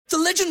The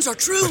legends are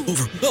true.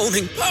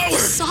 Overwhelming power!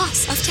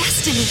 Sauce of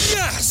destiny.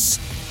 Yes!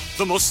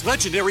 The most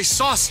legendary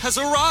sauce has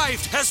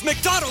arrived as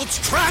McDonald's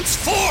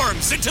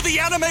transforms into the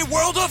anime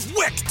world of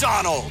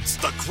WickDonald's.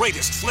 The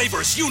greatest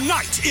flavors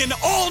unite in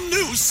all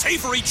new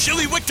savory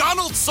chili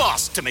McDonald's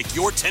sauce to make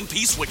your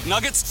 10-piece Wick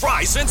Nuggets,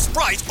 fries, and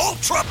Sprite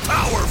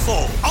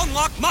ultra-powerful.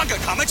 Unlock manga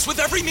comics with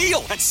every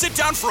meal and sit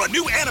down for a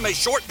new anime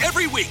short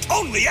every week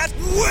only at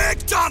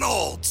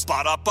WickDonald's.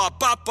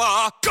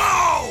 Ba-da-ba-ba-ba,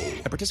 go!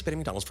 At participating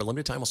McDonald's for a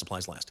limited time while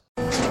supplies last.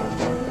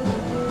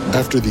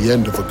 After the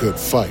end of a good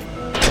fight,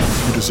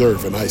 you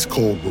deserve an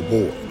ice-cold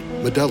reward.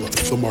 Modelo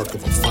is the mark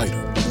of a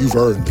fighter. You've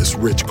earned this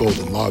rich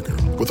golden lager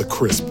with a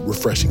crisp,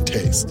 refreshing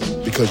taste.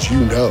 Because you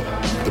know,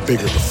 the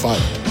bigger the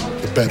fight,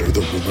 the better the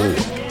reward.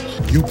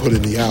 You put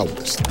in the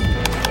hours,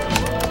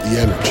 the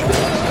energy,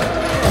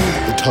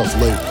 the tough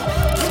labor.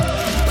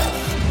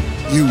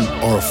 You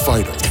are a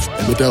fighter,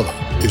 and Modelo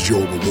is your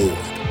reward.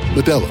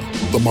 Modelo,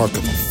 the mark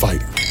of a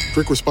fighter.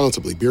 Drink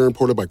responsibly. Beer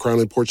imported by Crown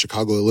Imports,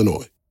 Chicago,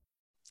 Illinois.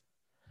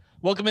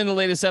 Welcome in the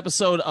latest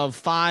episode of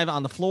 5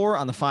 on the Floor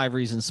on the 5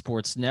 Reasons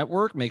Sports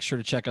Network. Make sure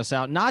to check us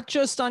out, not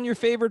just on your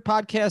favorite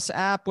podcast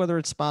app, whether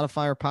it's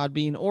Spotify or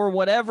Podbean or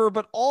whatever,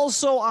 but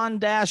also on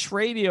Dash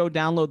Radio.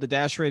 Download the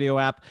Dash Radio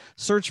app,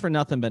 search for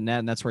Nothing But Net,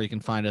 and that's where you can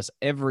find us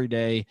every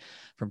day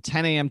from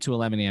 10 a.m. to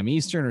 11 a.m.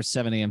 Eastern or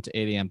 7 a.m. to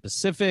 8 a.m.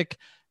 Pacific.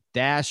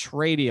 Dash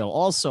Radio.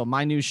 Also,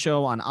 my new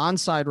show on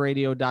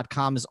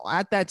OnsideRadio.com is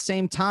at that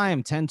same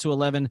time, 10 to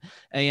 11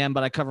 a.m.,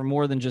 but I cover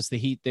more than just the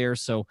Heat there.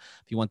 So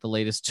if you want the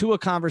latest Tua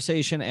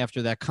conversation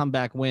after that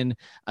comeback win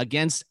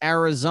against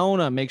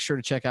Arizona, make sure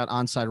to check out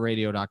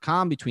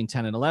OnsideRadio.com between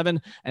 10 and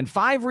 11. And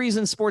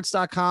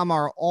 5reasonsports.com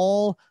are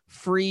all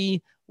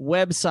free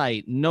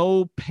website,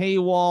 no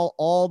paywall,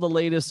 all the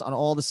latest on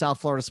all the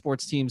South Florida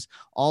sports teams,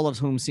 all of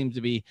whom seem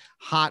to be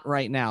hot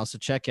right now. So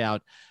check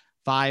out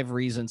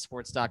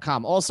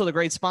 5reasonsports.com. Also, the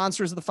great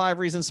sponsors of the 5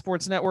 Reasons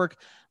Sports Network.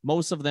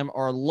 Most of them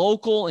are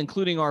local,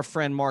 including our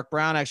friend Mark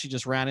Brown. Actually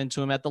just ran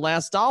into him at the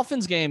last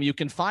Dolphins game. You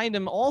can find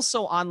him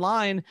also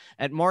online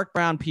at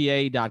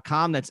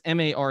markbrownpa.com. That's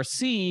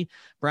MARC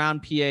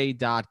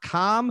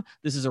brownpa.com.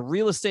 This is a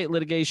real estate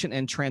litigation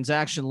and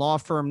transaction law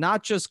firm,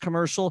 not just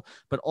commercial,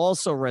 but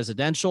also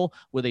residential,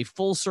 with a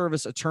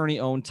full-service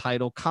attorney-owned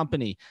title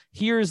company.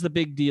 Here's the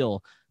big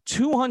deal.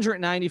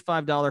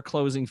 $295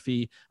 closing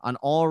fee on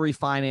all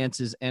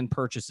refinances and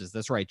purchases.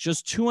 That's right.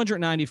 Just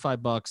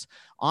 $295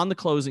 on the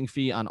closing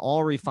fee on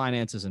all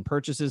refinances and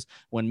purchases.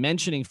 When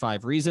mentioning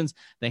 5 Reasons,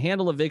 they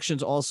handle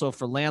evictions also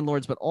for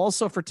landlords, but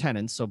also for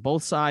tenants. So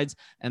both sides,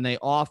 and they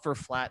offer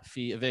flat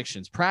fee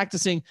evictions.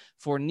 Practicing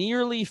for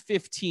nearly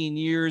 15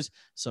 years.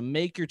 So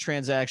make your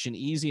transaction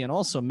easy and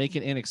also make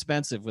it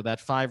inexpensive with that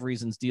 5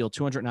 Reasons deal,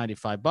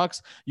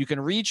 $295. You can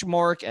reach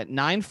Mark at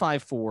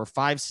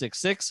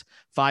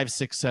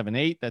 954-566-5678.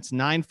 That's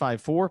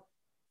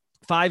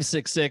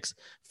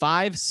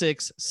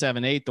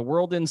 954-566-5678. The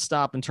world didn't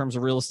stop in terms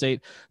of real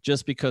estate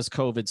just because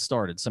COVID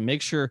started. So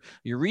make sure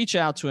you reach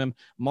out to him,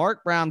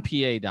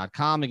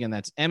 markbrownpa.com. Again,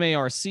 that's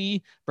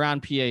MARC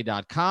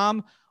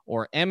brownpa.com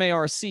or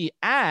MARC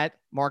at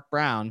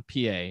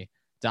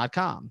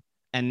markbrownpa.com.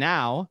 And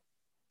now,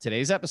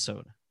 today's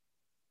episode.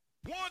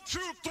 1, 2,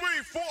 3,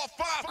 4,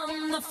 5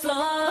 On the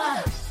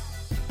floor.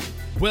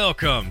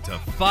 Welcome to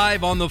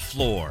 5 on the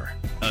Floor,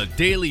 a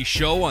daily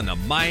show on the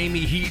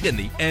Miami Heat and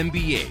the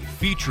NBA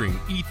featuring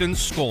Ethan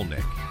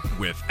Skolnick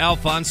with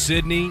Alphonse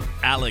Sidney,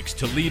 Alex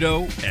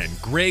Toledo, and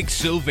Greg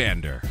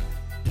Sylvander.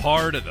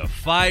 Part of the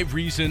 5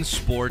 Reasons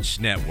Sports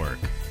Network.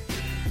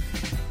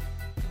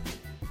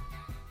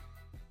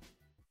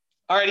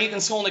 All right, Ethan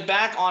Skolnick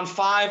back on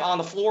 5 on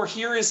the Floor.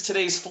 Here is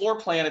today's floor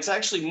plan. It's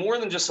actually more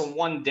than just a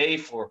one-day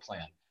floor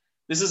plan.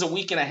 This is a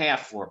week and a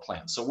half floor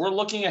plan. So we're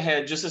looking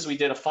ahead, just as we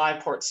did a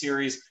 5-part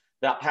series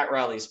about Pat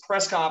Riley's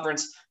press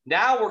conference.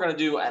 Now we're going to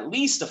do at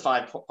least a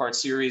 5-part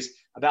series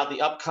about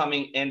the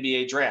upcoming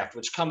NBA draft,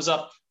 which comes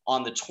up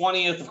on the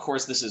 20th. Of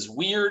course, this is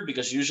weird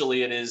because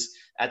usually it is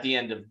at the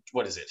end of,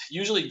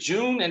 usually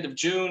June, end of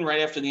June,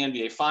 right after the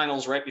NBA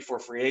Finals, right before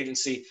free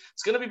agency.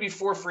 It's going to be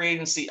before free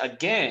agency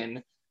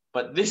again,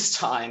 but this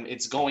time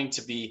it's going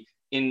to be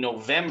in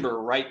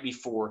November, right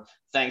before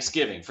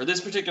Thanksgiving. For this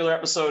particular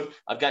episode,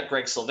 I've got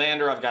Greg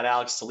Sylvander, I've got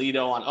Alex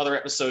Toledo. On other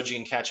episodes, you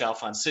can catch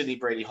Alphonse Sidney,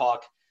 Brady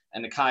Hawk,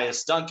 and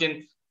Nekias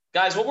Duncan.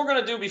 Guys, what we're going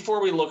to do before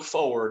we look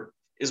forward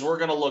is we're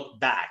going to look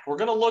back. We're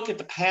going to look at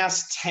the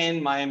past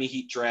 10 Miami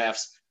Heat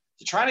drafts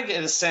to try to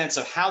get a sense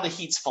of how the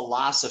Heat's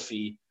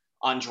philosophy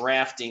on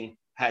drafting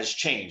has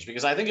changed.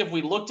 Because I think if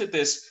we looked at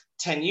this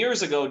 10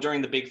 years ago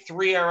during the Big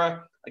Three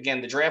era,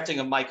 again, the drafting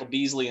of Michael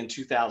Beasley in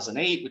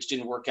 2008, which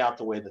didn't work out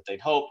the way that they'd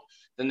hoped.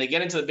 Then they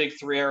get into the Big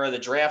Three era. The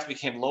draft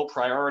became low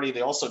priority. They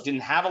also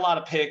didn't have a lot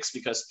of picks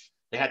because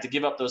they had to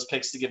give up those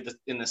picks to give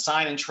in the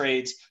sign-in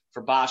trades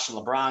for Bosh and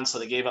LeBron. So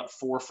they gave up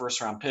 4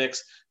 first-round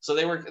picks. So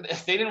they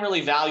didn't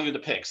really value the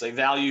picks. They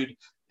valued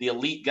the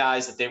elite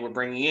guys that they were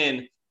bringing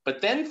in.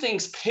 But then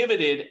things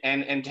pivoted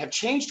and have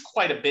changed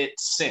quite a bit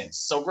since.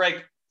 So,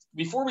 Greg,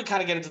 before we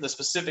kind of get into the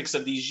specifics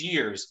of these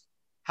years,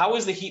 how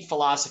has the Heat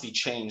philosophy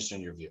changed in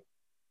your view?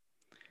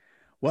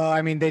 Well,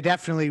 I mean,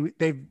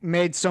 they've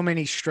made so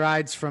many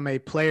strides from a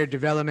player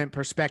development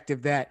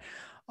perspective that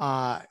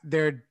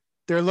they're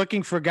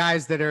looking for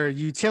guys that are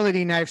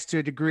utility knives to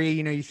a degree.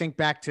 You know, you think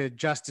back to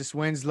Justice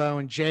Winslow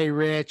and Jay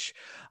Rich.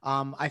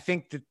 I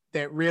think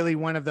that really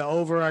one of the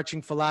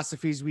overarching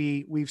philosophies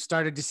we've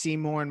started to see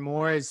more and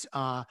more is,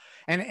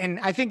 and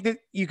I think that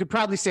you could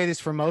probably say this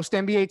for most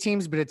NBA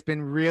teams, but it's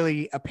been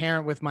really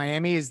apparent with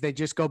Miami, is they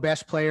just go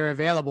best player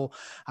available.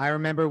 I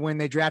remember when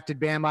they drafted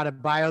Bam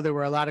Adebayo, there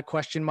were a lot of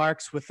question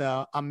marks with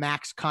a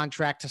max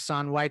contract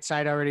Hassan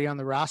Whiteside already on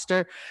the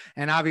roster.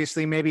 And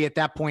obviously maybe at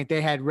that point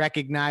they had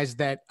recognized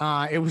that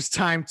it was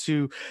time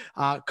to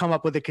come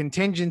up with a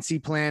contingency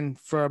plan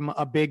from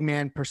a big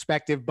man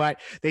perspective, but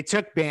they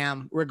took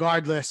Bam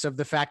regardless of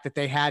the fact that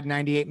they had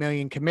 98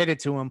 million committed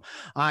to him.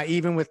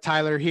 Even with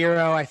Tyler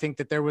Hero, I think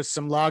that there was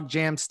some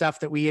logjam stuff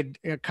that we had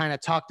kind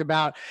of talked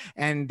about,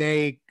 and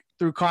they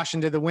threw caution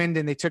to the wind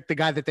and they took the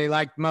guy that they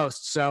liked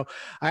most. So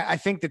I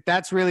think that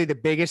that's really the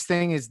biggest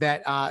thing, is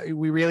that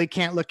we really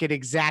can't look at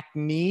exact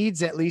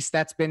needs. At least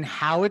that's been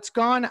how it's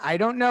gone. I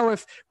don't know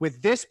if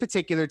with this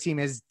particular team,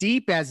 as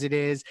deep as it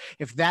is,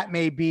 if that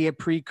may be a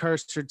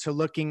precursor to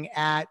looking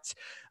at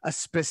a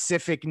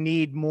specific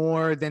need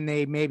more than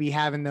they maybe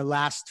have in the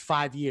last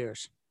 5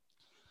 years.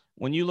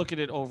 When you look at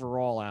it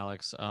overall,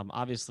 Alex,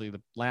 obviously the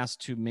last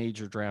two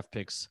major draft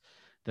picks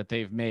that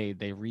they've made,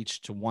 they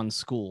reached to one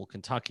school,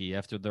 Kentucky,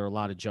 after there are a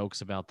lot of jokes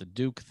about the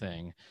Duke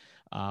thing.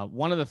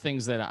 One of the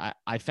things that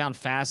I found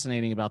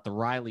fascinating about the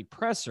Riley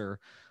presser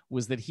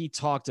was that he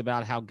talked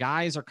about how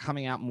guys are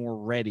coming out more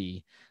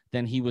ready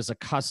than he was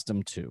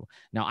accustomed to.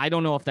 Now, I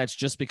don't know if that's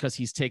just because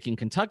he's taking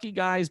Kentucky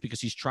guys because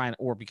he's trying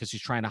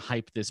to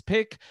hype this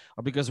pick,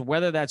 or because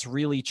whether that's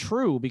really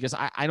true, because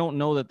I don't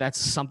know that that's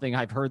something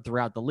I've heard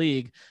throughout the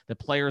league, that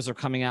players are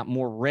coming out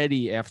more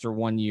ready after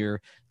 1 year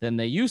than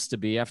they used to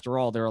be. After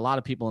all, there are a lot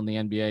of people in the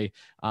NBA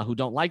who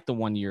don't like the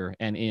 1 year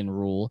and in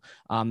rule.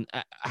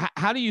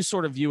 How do you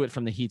sort of view it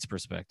from the Heat's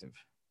perspective?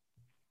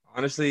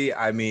 Honestly,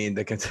 I mean,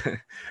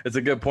 it's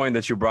a good point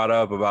that you brought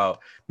up about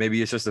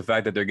maybe it's just the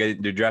fact that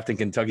they're drafting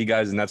Kentucky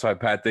guys, and that's why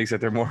Pat thinks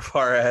that they're more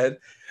far ahead.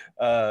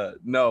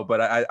 No,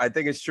 but I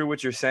think it's true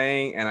what you're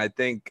saying, and I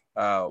think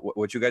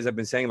what you guys have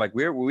been saying, like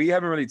we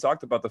haven't really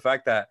talked about the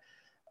fact that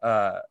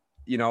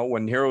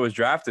when Hero was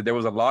drafted, there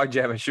was a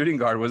logjam at shooting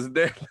guard, wasn't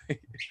there?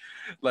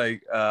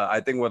 I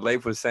think what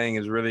Leif was saying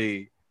is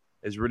really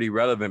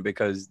relevant,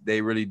 because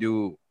they really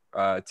do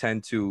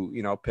tend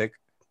to pick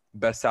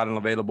best talent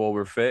available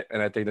over fit.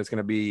 And I think that's going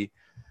to be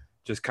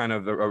just kind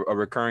of a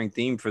recurring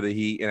theme for the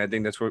Heat. And I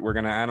think that's what we're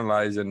going to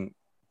analyze and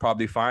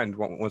probably find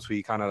once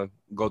we kind of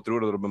go through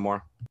it a little bit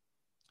more.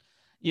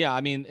 Yeah.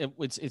 I mean,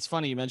 it's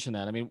funny you mentioned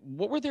that. I mean,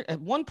 what were there at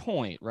one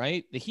point,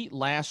 right? The Heat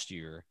last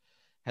year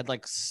had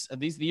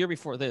the year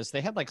before this,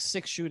 they had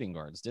 6 shooting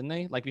guards, didn't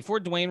they? Like before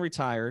Dwayne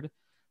retired,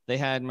 they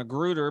had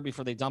Magruder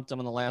before they dumped him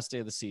on the last day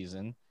of the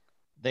season.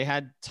 They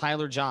had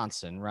Tyler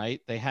Johnson, right?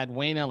 They had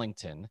Wayne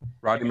Ellington.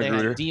 Rodney They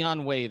Magruder. had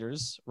Dion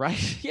Waiters,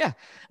 right? Yeah.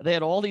 They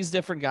had all these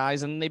different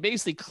guys, and they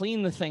basically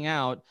cleaned the thing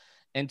out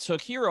and took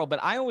Hero.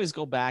 But I always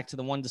go back to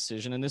the one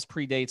decision, and this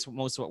predates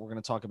most of what we're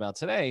going to talk about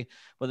today,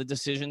 but the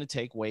decision to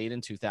take Wade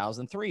in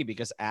 2003,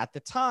 because at the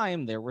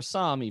time there were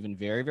some even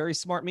very, very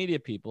smart media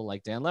people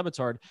like Dan Le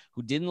Batard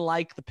who didn't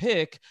like the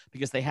pick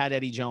because they had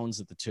Eddie Jones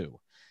at the 2.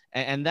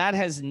 And that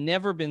has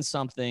never been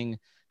something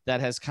that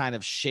has kind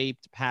of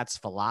shaped Pat's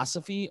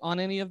philosophy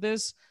on any of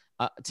this,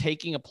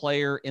 taking a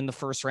player in the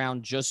first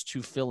round just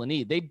to fill a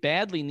need. They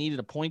badly needed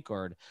a point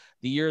guard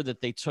the year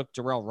that they took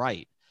Darrell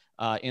Wright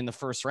in the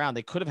first round.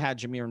 They could have had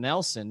Jameer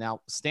Nelson.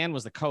 Now, Stan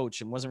was the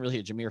coach and wasn't really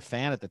a Jameer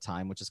fan at the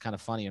time, which is kind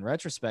of funny in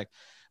retrospect,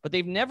 but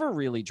they've never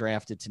really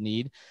drafted to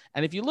need.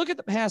 And if you look at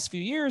the past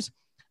few years,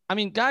 I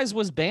mean, guys,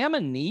 was Bam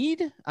a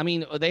need? I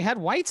mean, they had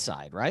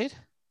Whiteside, right?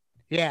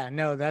 Yeah,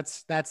 no,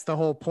 that's the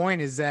whole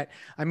point, is that,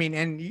 I mean,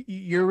 and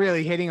you're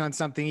really hitting on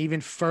something even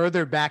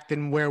further back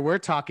than where we're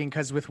talking.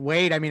 Because with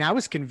Wade, I mean, I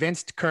was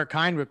convinced Kirk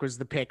Heinrich was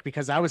the pick,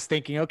 because I was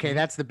thinking, okay,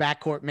 that's the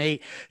backcourt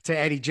mate to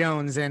Eddie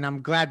Jones. And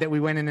I'm glad that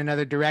we went in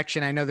another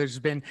direction. I know there's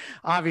been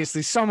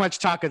obviously so much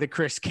talk of the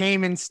Chris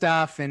Kaman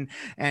stuff and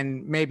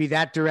maybe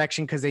that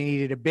direction, because they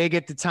needed a big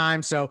at the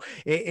time. So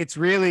it's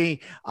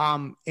really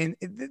in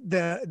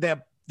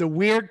the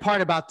weird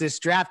part about this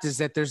draft is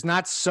that there's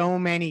not so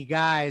many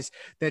guys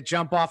that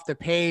jump off the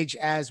page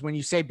as when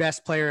you say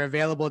best player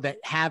available that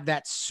have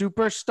that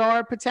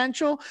superstar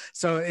potential.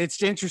 So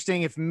it's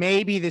interesting if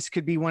maybe this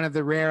could be one of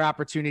the rare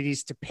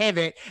opportunities to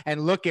pivot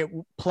and look at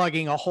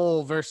plugging a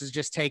hole versus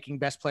just taking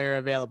best player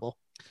available.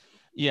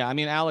 Yeah, I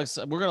mean, Alex,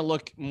 we're going to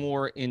look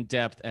more in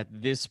depth at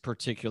this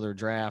particular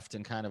draft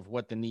and kind of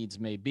what the needs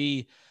may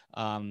be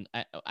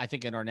I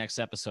think in our next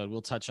episode,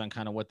 we'll touch on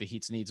kind of what the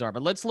Heat's needs are.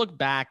 But let's look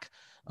back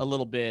a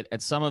little bit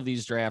at some of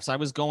these drafts. I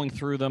was going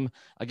through them.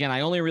 Again, I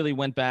only really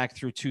went back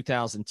through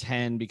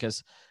 2010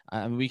 because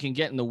we can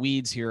get in the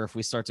weeds here if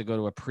we start to go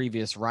to a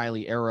previous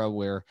Riley era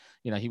where,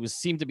 he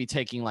seemed to be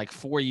taking like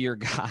 4-year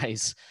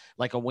guys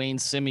like a Wayne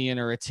Simeon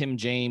or a Tim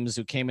James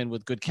who came in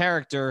with good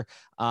character,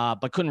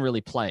 but couldn't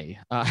really play.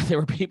 There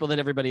were people that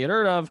everybody had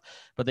heard of,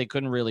 but they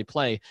couldn't really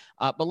play.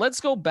 But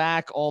let's go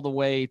back all the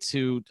way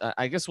to,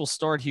 I guess we'll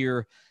start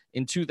here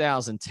in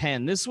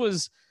 2010. This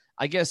was,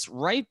 I guess,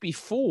 right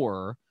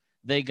before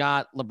they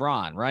got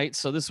LeBron, right?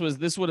 So this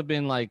would have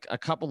been like a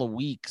couple of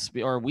weeks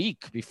or a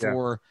week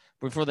before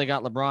they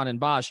got LeBron and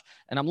Bosh.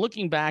 And I'm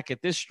looking back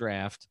at this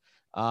draft.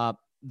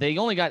 They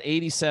only got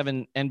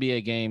 87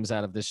 NBA games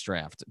out of this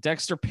draft.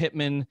 Dexter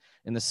Pittman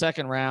in the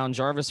second round,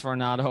 Jarvis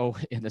Varnado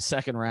in the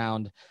second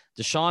round,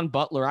 Deshaun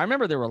Butler. I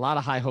remember there were a lot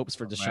of high hopes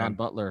for Deshaun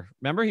Butler.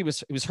 Remember he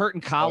was hurt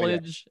in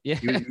college. Oh, yeah.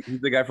 He's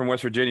the guy from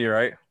West Virginia,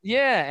 right?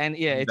 Yeah, and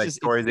it like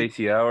tore his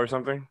ACL or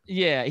something.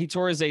 Yeah, he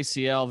tore his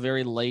ACL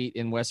very late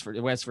in West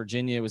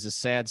Virginia. It was a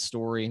sad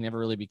story. He never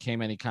really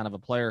became any kind of a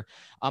player.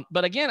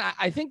 But again,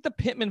 I think the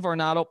Pittman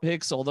Varnado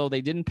picks, although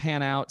they didn't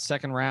pan out,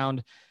 second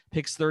round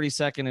picks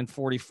 32nd and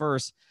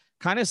 41st,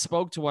 kind of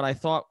spoke to what I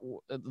thought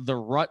the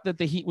rut that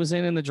the Heat was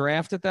in the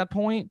draft at that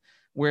point,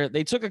 where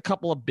they took a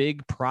couple of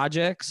big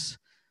projects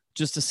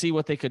just to see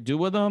what they could do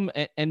with them.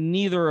 And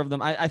neither of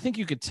them, I think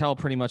you could tell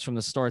pretty much from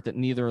the start that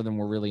neither of them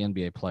were really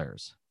NBA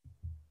players.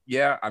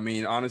 Yeah. I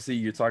mean, honestly,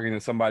 you're talking to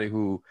somebody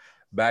who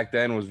back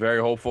then was very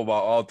hopeful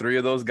about all three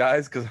of those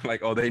guys. Cause I'm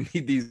like, oh, they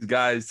need these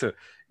guys to,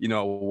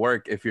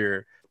 work. If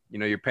you're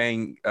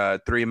paying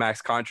 3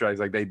 max contracts,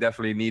 like they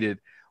definitely needed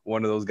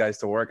one of those guys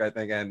to work, I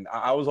think. And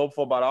I was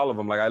hopeful about all of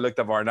them. Like I looked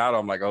at Varnado,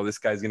 I'm like, oh, this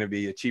guy's going to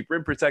be a cheap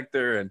rim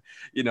protector. And,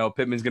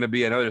 Pittman's going to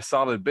be another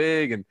solid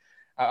big. And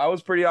I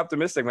was pretty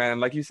optimistic, man. And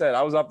like you said,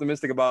 I was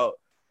optimistic about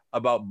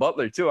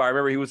Butler too. I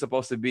remember he was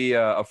supposed to be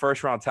a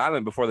first round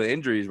talent before the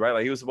injuries, right?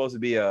 Like he was supposed to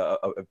be a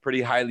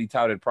pretty highly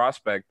touted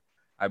prospect,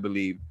 I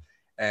believe.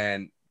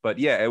 But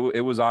yeah,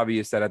 it was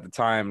obvious that at the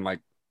time, like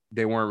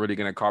they weren't really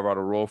going to carve out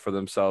a role for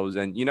themselves.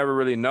 And you never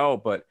really know,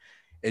 but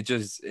it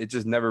just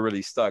never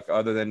really stuck,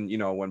 other than,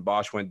 when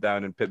Bosh went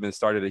down and Pittman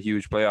started a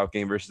huge playoff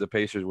game versus the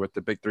Pacers with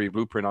the Big Three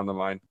blueprint on the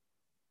line.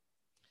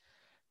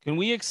 Can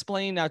we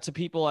explain now to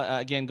people,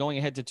 again, going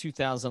ahead to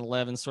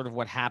 2011, sort of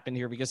what happened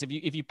here? Because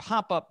if you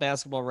pop up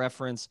Basketball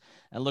Reference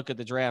and look at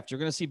the draft, you're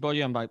going to see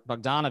Bojan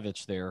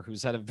Bogdanovic there,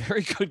 who's had a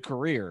very good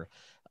career,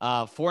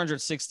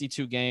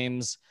 462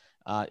 games,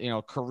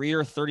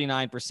 career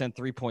 39%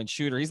 3-point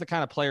shooter. He's the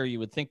kind of player you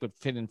would think would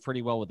fit in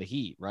pretty well with the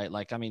Heat, right?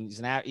 Like, I mean,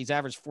 he's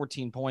averaged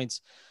 14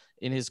 points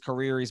in his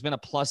career. He's been a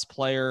plus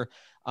player.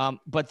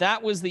 But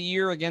that was the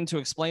year, again, to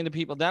explain to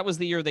people, that was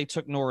the year they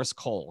took Norris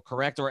Cole,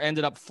 correct? Or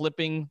ended up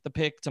flipping the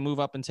pick to move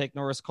up and take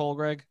Norris Cole,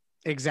 Greg?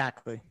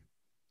 Exactly.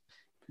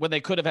 When they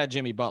could have had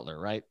Jimmy Butler,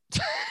 right?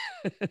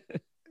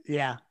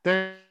 Yeah.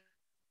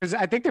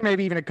 I think there may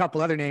be even a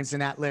couple other names in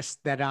that list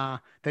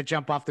that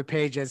jump off the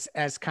page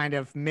as kind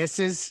of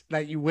misses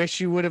that you wish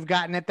you would have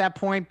gotten at that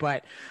point.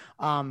 But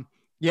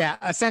yeah,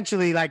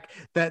 essentially, like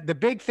the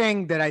big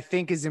thing that I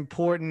think is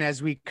important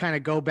as we kind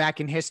of go back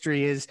in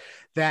history is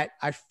that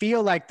I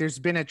feel like there's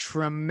been a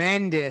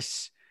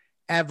tremendous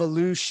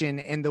evolution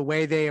in the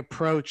way they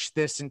approach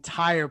this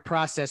entire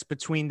process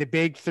between the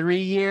big 3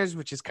 years,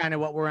 which is kind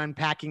of what we're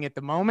unpacking at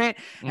the moment,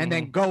 and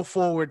then go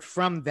forward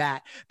from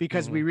that,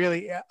 because we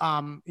really,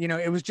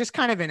 it was just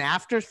kind of an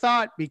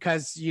afterthought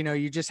because,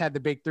 you just had the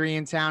big 3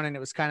 in town and it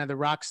was kind of the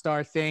rock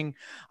star thing.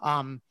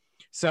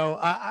 So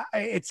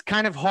it's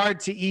kind of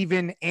hard to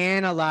even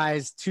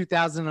analyze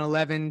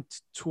 2011,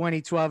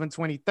 2012, and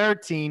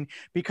 2013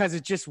 because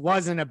it just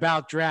wasn't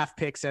about draft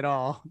picks at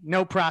all.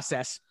 No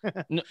process.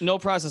 No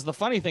process. The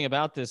funny thing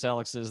about this,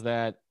 Alex, is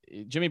that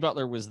Jimmy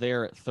Butler was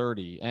there at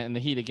 30, and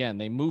the Heat, again,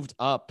 they moved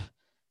up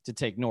to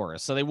take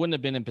Norris. So they wouldn't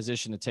have been in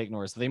position to take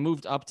Norris. They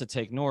moved up to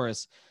take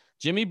Norris.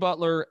 Jimmy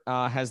Butler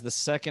has the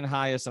second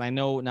highest, and I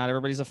know not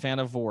everybody's a fan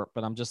of VORP,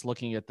 but I'm just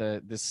looking at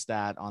this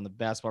stat on the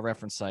Basketball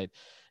Reference site.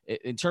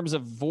 In terms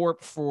of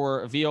VORP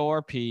for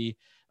VORP,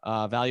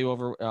 value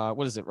over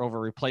over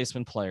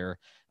replacement player.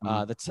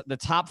 The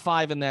top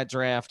 5 in that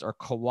draft are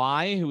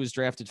Kawhi, who was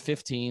drafted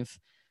 15th,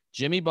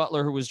 Jimmy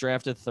Butler, who was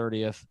drafted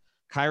 30th,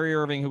 Kyrie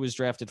Irving, who was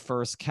drafted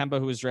 1st, Kemba,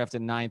 who was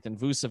drafted 9th, and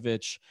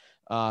Vucevic,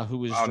 who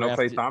was drafted. No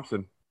Klay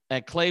Thompson.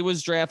 Clay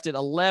was drafted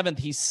 11th.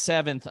 He's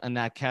 7th in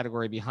that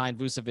category behind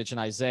Vucevic and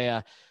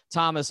Isaiah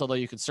Thomas, although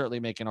you could certainly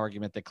make an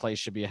argument that Clay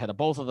should be ahead of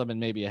both of them and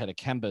maybe ahead of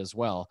Kemba as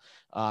well,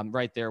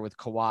 right there with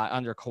Kawhi,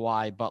 under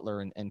Kawhi, Butler,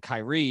 and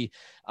Kyrie.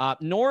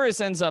 Norris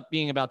ends up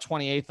being about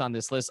 28th on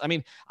this list. I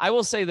mean, I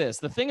will say this.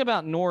 The thing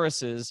about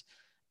Norris is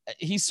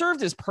he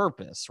served his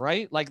purpose,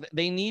 right? Like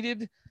they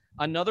needed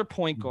another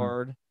point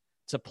guard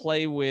to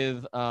play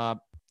with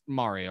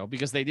Mario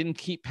because they didn't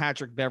keep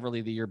Patrick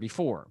Beverley the year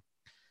before.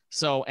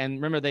 So, and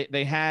remember,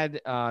 they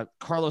had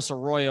Carlos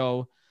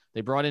Arroyo.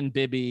 They brought in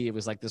Bibby. It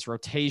was like this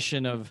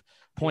rotation of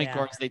point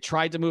guards. They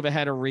tried to move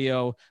ahead of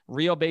Rio.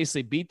 Rio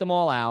basically beat them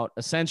all out,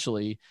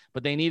 essentially,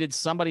 but they needed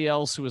somebody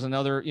else who was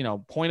another,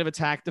 point of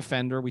attack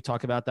defender. We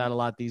talk about that a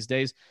lot these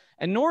days.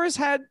 And Norris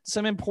had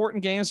some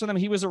important games for them.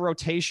 He was a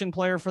rotation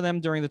player for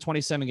them during the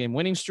 27-game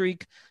winning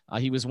streak.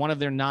 He was one of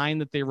their 9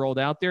 that they rolled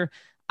out there.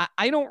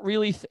 I don't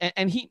really,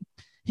 and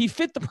he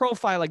fit the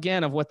profile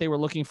again of what they were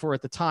looking for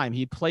at the time.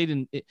 He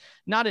played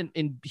not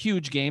in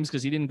huge games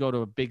because he didn't go to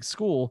a big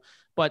school,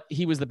 but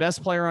he was the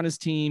best player on his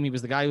team. He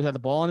was the guy who had the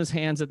ball in his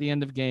hands at the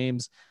end of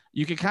games.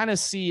 You could kind of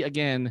see,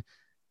 again,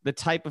 the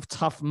type of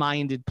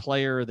tough-minded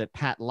player that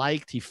Pat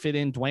liked. He fit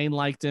in. Dwayne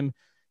liked him.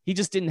 He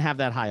just didn't have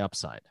that high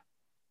upside.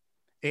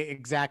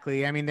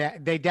 Exactly. I mean,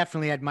 they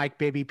definitely had Mike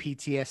Bibby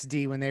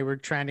PTSD when they were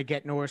trying to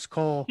get Norris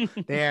Cole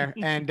there.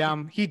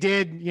 And he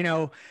did,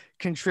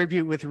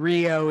 contribute with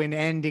Rio in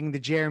ending the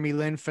Jeremy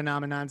Lin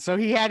phenomenon. So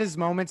he had his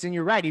moments, and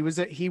you're right.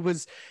 He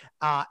was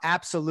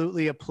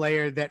absolutely a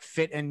player that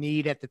fit a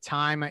need at the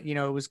time.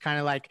 It was kind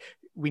of like,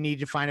 we need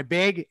to find a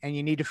big and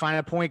you need to find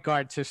a point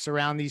guard to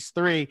surround these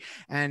 3.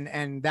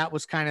 And that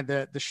was kind of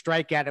the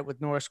strike at it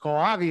with Norris Cole.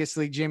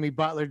 Obviously, Jimmy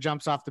Butler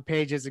jumps off the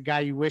page as a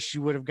guy you wish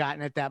you would have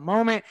gotten at that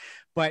moment.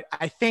 But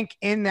I think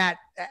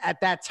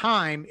at that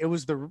time, it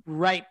was the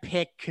right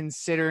pick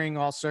considering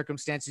all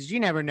circumstances. You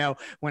never know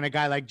when a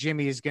guy like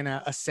Jimmy is going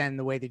to ascend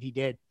the way that he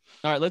did.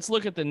 All right, let's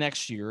look at the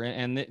next year.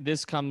 And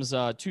this comes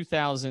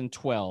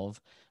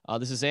 2012.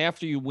 This is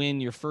after you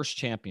win your first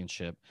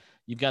championship.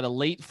 You've got a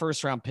late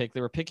first-round pick.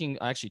 They were picking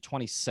actually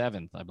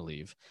 27th, I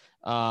believe.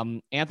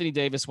 Anthony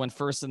Davis went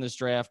first in this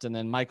draft, and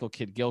then Michael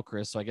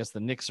Kidd-Gilchrist, so I guess the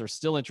Knicks are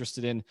still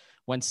interested in,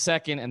 went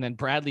second, and then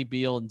Bradley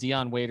Beal and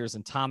Dion Waiters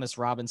and Thomas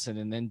Robinson,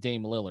 and then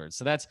Dame Lillard.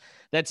 So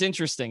that's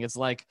interesting. It's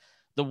like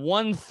the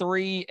 1,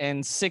 3,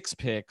 and 6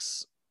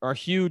 picks are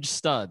huge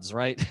studs,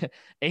 right?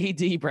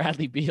 AD,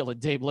 Bradley Beal,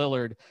 and Dame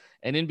Lillard.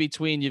 And in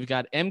between, you've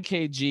got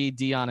MKG,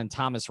 Dion, and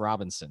Thomas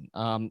Robinson.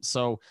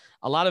 So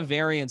a lot of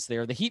variance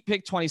there. The Heat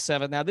picked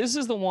 27. Now, this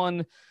is the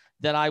one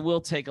that I will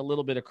take a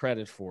little bit of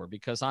credit for,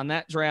 because on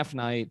that draft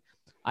night,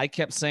 I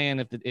kept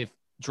saying if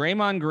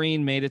Draymond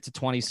Green made it to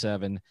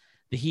 27,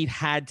 the Heat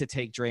had to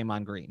take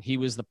Draymond Green. He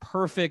was the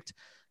perfect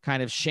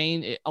kind of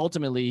Shane.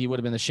 Ultimately, he would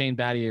have been the Shane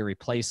Battier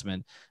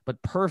replacement,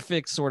 but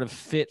perfect sort of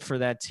fit for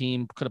that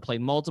team. Could have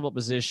played multiple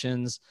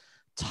positions,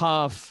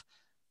 tough.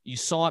 You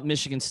saw at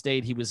Michigan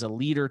State, he was a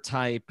leader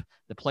type.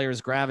 The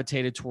players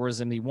gravitated towards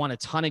him. He won a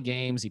ton of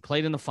games. He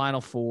played in the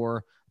Final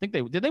Four. I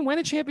think did they win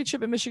a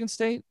championship at Michigan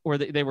State? Or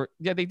they were,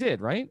 yeah, they did,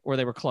 right? Or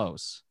they were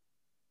close.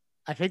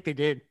 I think they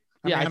did.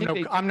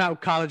 I'm not a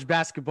college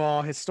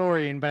basketball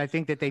historian, but I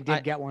think that they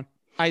did get one.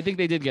 I think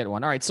they did get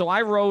one. All right. So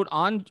I wrote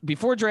on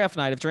before draft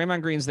night, if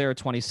Draymond Green's there at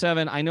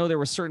 27, I know there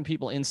were certain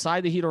people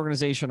inside the Heat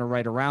organization or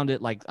right around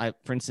it. Like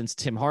for instance,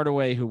 Tim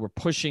Hardaway, who were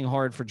pushing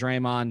hard for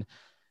Draymond.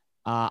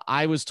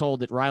 I was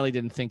told that Riley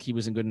didn't think he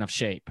was in good enough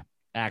shape.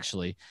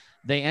 Actually,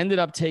 they ended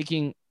up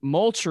taking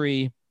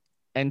Moultrie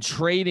and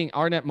trading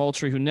Arnett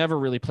Moultrie, who never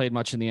really played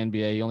much in the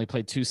NBA. He only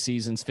played 2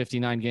 seasons,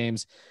 59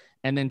 games,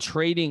 and then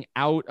trading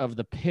out of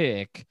the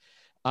pick.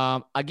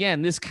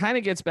 Again, this kind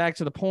of gets back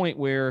to the point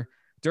where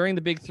during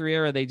the Big 3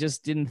 era, they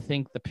just didn't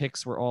think the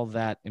picks were all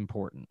that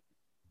important.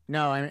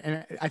 No,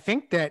 and I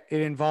think that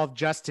it involved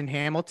Justin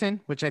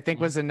Hamilton, which I think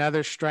was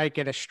another strike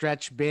at a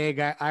stretch big.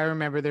 I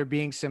remember there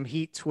being some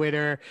Heat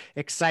Twitter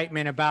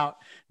excitement about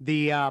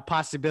the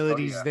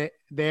possibilities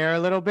there a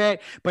little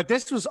bit. But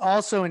this was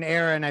also an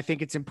era, and I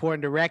think it's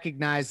important to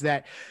recognize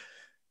that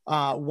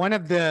one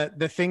of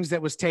the things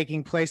that was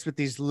taking place with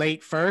these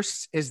late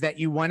firsts is that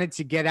you wanted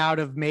to get out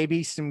of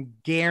maybe some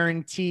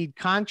guaranteed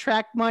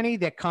contract money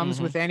that comes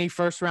with any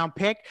first round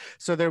pick.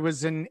 So there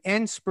was an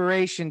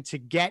inspiration to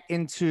get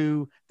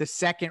into the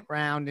second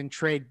round and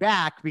trade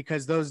back,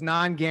 because those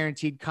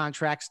non-guaranteed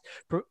contracts,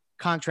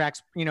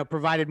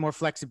 provided more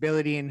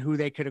flexibility in who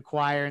they could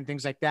acquire and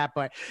things like that.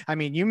 But I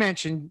mean, you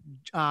mentioned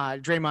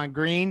Draymond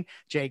Green,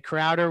 Jay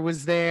Crowder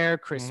was there,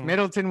 Chris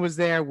Middleton was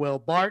there, Will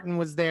Barton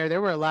was there.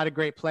 There were a lot of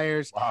great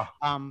players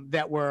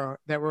that were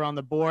on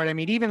the board. I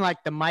mean, even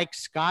like the Mike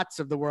Scotts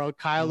of the world,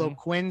 Kyle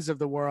O'Quinn's of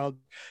the world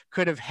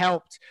could have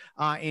helped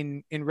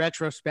in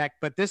retrospect.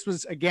 But this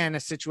was, again, a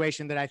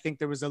situation that I think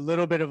there was a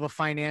little bit of a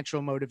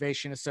financial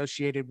motivation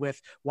associated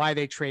with why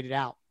they traded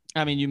out.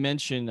 I mean, you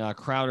mentioned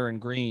Crowder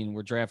and Green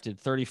were drafted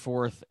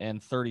 34th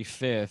and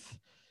 35th.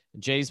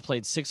 Jay's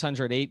played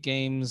 608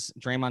 games.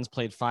 Draymond's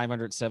played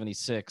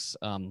 576.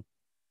 The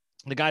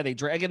guy they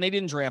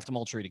didn't draft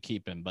Moultrie to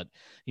keep him, but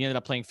he ended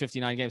up playing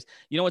 59 games.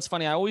 You know what's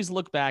funny? I always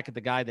look back at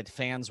the guy that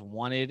fans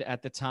wanted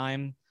at the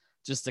time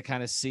just to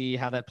kind of see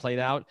how that played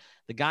out.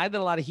 The guy that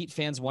a lot of Heat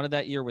fans wanted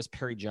that year was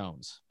Perry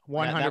Jones.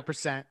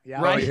 100%.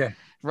 Yeah. Right. Oh, yeah.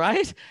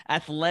 Right.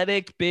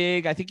 Athletic,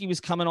 big. I think he was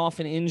coming off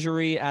an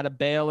injury out of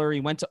Baylor. He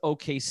went to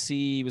OKC.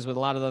 He was with a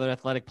lot of other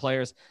athletic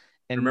players.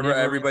 And remember,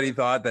 everybody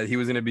thought that he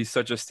was going to be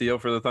such a steal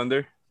for the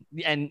Thunder.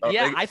 And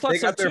I thought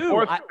so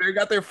too. They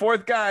got their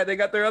fourth guy. They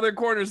got their other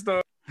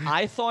cornerstone.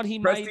 I thought he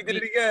did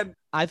it again.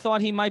 I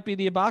thought he might be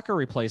the Ibaka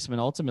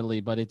replacement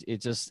ultimately, but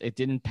it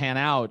didn't pan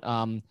out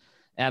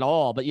at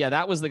all. But yeah,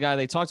 that was the guy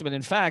they talked about.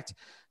 In fact,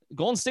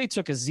 Golden State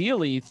took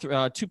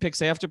Ezeli 2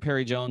 picks after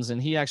Perry Jones,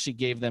 and he actually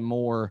gave them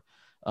more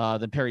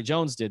than Perry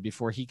Jones did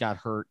before he got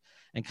hurt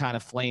and kind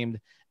of flamed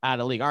out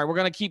of league. All right, we're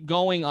going to keep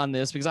going on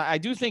this because I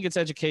do think it's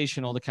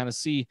educational to kind of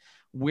see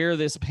where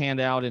this panned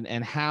out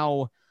and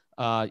how,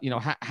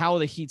 how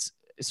the Heat's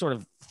sort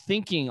of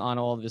thinking on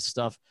all of this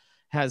stuff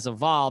has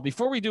evolved.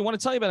 Before we do, I want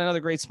to tell you about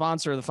another great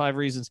sponsor of the 5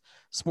 Reasons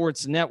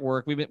Sports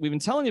Network. We've been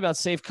telling you about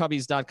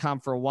safecubbies.com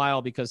for a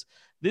while because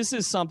this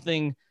is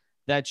something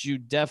that you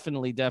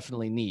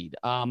definitely need.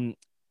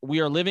 We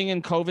are living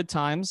in COVID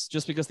times.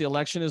 Just because the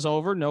election is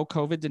over, no,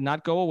 COVID did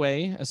not go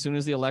away. As soon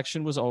as the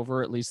election was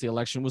over, at least the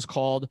election was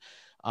called.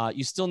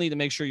 You still need to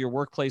make sure your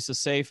workplace is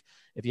safe.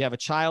 If you have a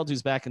child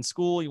who's back in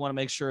school, you want to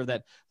make sure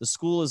that the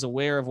school is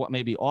aware of what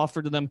may be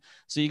offered to them.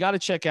 So you got to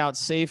check out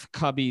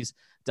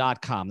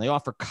safecubbies.com. They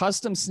offer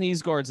custom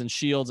sneeze guards and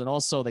shields, and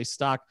also they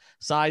stock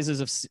sizes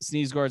of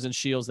sneeze guards and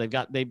shields. They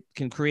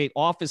can create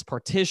office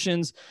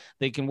partitions.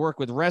 They can work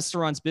with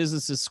restaurants,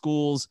 businesses,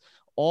 schools,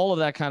 all of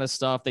that kind of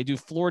stuff. They do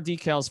floor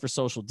decals for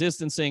social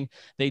distancing.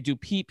 They do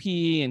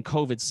PPE and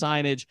COVID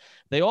signage.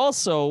 They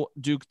also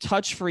do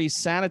touch-free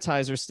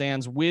sanitizer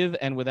stands with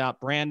and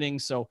without branding.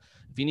 So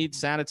if you need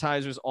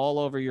sanitizers all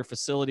over your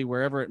facility,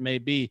 wherever it may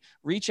be,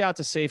 reach out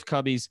to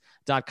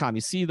safecubbies.com.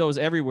 You see those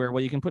everywhere.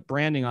 Well, you can put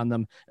branding on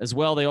them as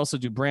well. They also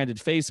do branded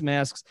face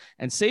masks.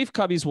 And Safe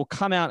Cubbies will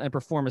come out and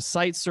perform a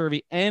site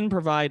survey and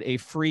provide a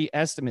free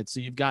estimate. So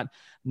you've got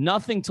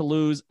nothing to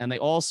lose. And they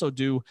also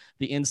do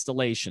the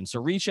installation.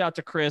 So reach out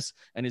to Chris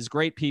and his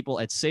great people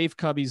at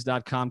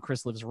safecubbies.com.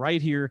 Chris lives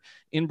right here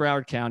in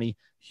Broward County.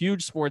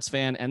 Huge sports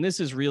fan, and this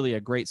is really a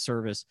great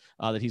service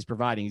that he's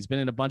providing. He's been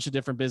in a bunch of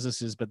different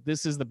businesses, but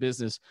this is the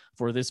business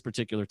for this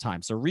particular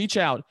time. So reach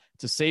out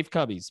to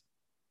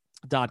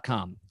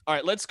safecubbies.com. All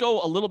right, let's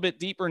go a little bit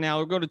deeper now.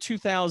 We'll go to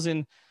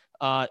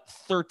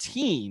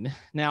 2013.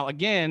 Now,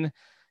 again,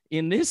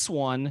 in this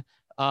one,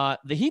 the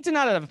Heat did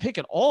not have a pick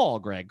at all,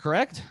 Greg,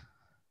 correct?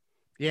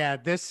 Yeah,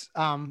 this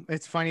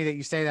it's funny that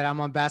you say that.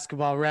 I'm on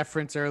Basketball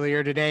Reference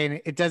earlier today,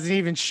 and it doesn't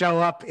even show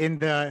up in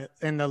the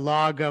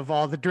log of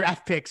all the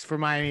draft picks for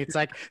Miami. It's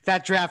like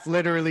that draft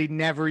literally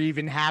never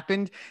even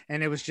happened,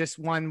 and it was just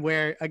one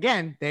where,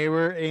 again, they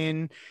were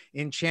in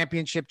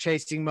championship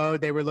chasing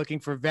mode. They were looking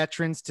for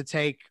veterans to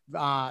take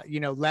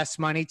less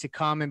money to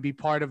come and be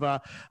part of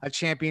a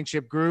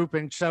championship group,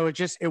 and so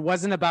it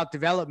wasn't about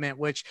development,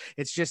 which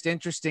it's just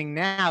interesting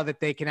now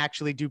that they can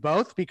actually do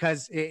both,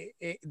 because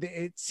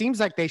it seems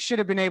like they should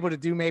have been able to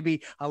do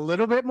maybe a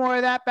little bit more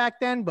of that back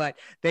then, but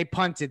they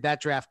punted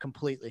that draft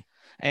completely.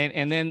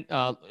 And then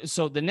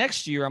so the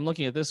next year, I'm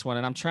looking at this one,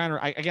 and I'm trying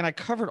to I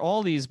covered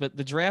all these, but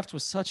the draft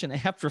was such an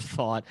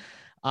afterthought.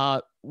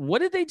 What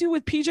did they do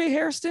with PJ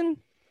Hairston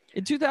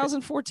in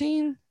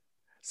 2014?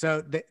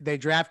 So they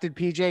drafted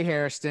PJ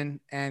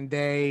Hairston, and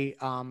they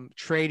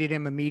traded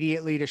him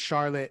immediately to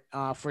Charlotte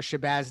for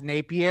Shabazz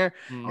Napier.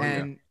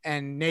 And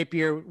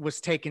Napier was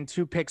taken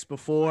 2 picks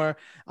before.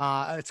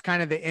 It's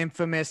kind of the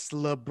infamous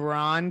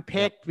LeBron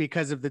pick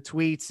because of the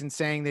tweets and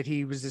saying that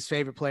he was his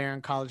favorite player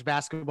in college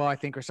basketball, I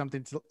think, or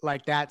something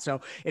like that. So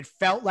it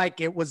felt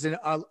like it was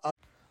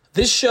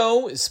This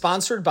show is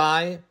sponsored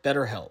by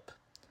BetterHelp.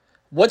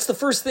 What's the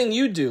first thing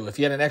you do if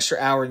you had an extra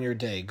hour in your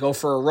day? Go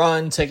for a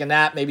run, take a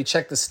nap, maybe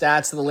check the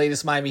stats of the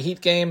latest Miami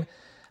Heat game?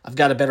 I've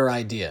got a better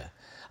idea.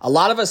 A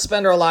lot of us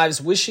spend our lives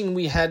wishing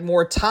we had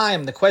more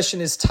time. The question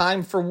is,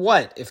 time for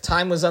what? If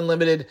time was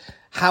unlimited,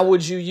 how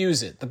would you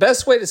use it? The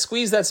best way to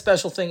squeeze that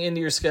special thing into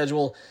your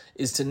schedule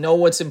is to know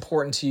what's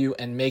important to you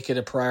and make it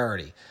a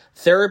priority.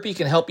 Therapy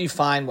can help you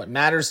find what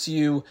matters to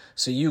you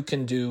so you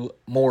can do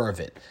more of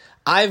it.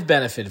 I've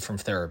benefited from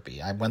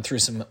therapy. I went through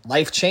some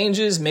life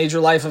changes, major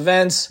life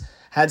events,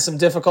 had some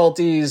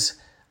difficulties,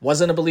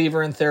 wasn't a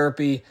believer in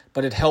therapy,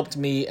 but it helped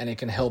me and it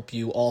can help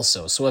you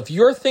also. So if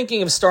you're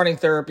thinking of starting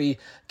therapy,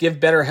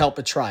 give BetterHelp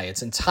a try.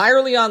 It's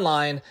entirely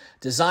online,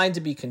 designed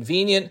to be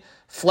convenient,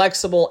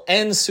 flexible,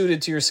 and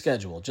suited to your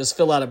schedule. Just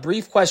fill out a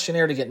brief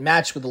questionnaire to get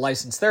matched with a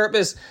licensed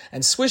therapist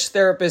and switch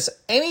therapists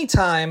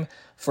anytime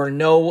for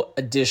no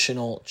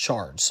additional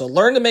charge. So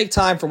learn to make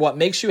time for what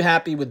makes you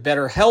happy with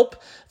BetterHelp.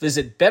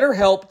 Visit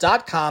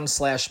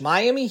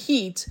BetterHelp.com/Miami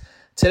Heat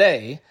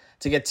today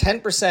to get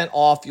 10%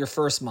 off your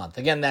first month.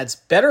 Again, that's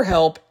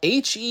BetterHelp,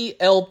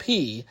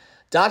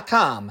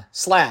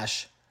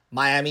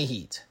 HELP.com/Miami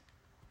Heat.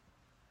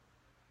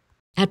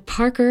 At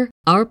Parker,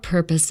 our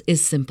purpose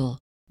is simple.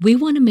 We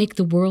want to make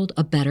the world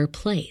a better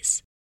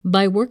place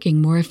by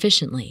working more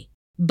efficiently,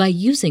 by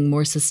using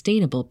more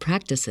sustainable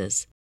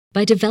practices,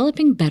 by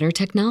developing better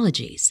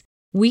technologies.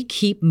 We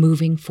keep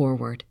moving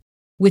forward.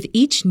 With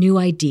each new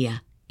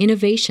idea,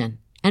 innovation,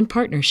 and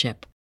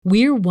partnership,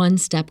 we're one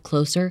step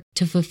closer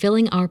to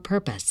fulfilling our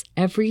purpose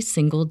every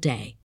single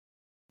day.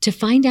 To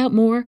find out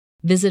more,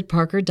 visit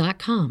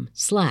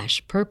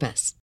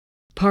parker.com/purpose.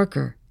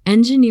 Parker,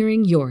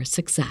 engineering your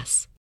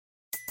success.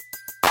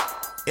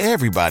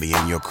 Everybody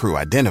in your crew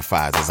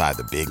identifies as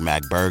either Big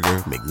Mac Burger,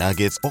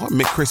 McNuggets, or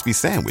McCrispy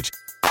Sandwich.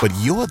 But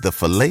you're the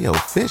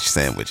Filet-O-Fish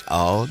Sandwich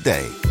all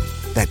day.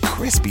 That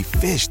crispy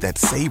fish, that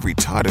savory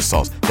tartar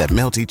sauce, that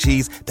melty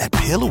cheese, that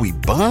pillowy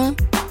bun.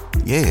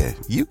 Yeah,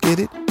 you get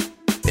it.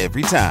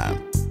 Every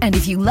time. And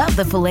if you love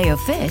the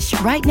Filet-O-Fish,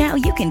 right now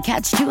you can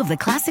catch 2 of the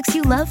classics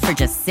you love for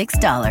just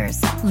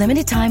 $6.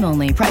 Limited time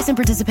only. Price and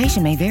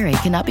participation may vary.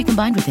 Cannot be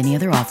combined with any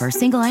other offer.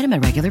 Single item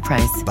at regular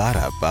price.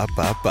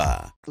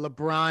 Ba-da-ba-ba-ba.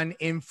 LeBron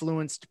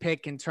influenced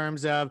pick in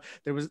terms of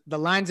the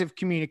lines of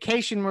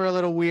communication were a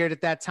little weird at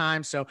that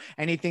time. So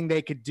anything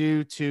they could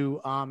do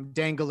to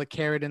dangle a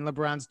carrot in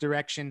LeBron's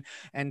direction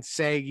and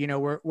say, you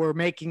know, we're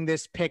making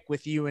this pick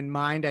with you in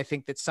mind. I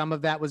think that some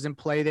of that was in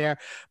play there,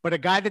 but a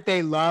guy that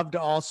they loved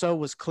also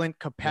was Clint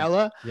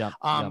Capella.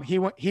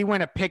 He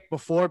went a pick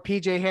before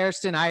PJ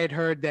Hairston. I had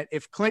heard that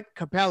if Clint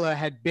Capella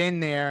had been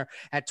there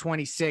at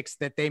 26,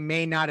 that they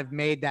may not have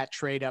made that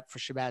trade up for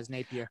Shabazz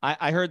Napier.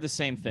 I heard the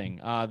same thing.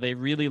 They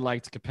really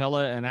liked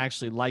Capella, and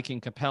actually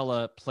liking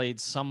Capella played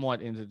somewhat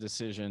into the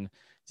decision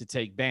to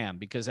take Bam,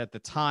 because at the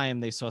time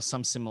they saw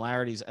some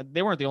similarities.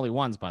 They weren't the only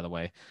ones, by the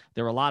way.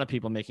 There were a lot of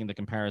people making the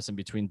comparison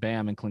between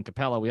Bam and Clint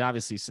Capella. We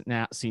obviously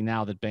see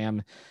now that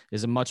Bam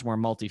is a much more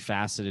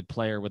multifaceted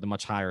player with a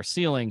much higher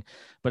ceiling,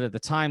 but at the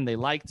time they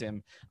liked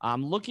him.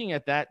 I'm looking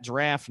at that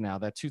draft now,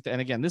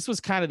 and again, this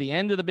was kind of the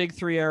end of the Big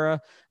Three era.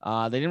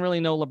 They didn't really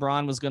know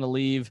LeBron was going to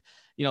leave.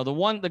 You know,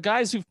 the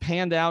guys who've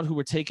panned out who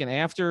were taken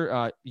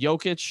after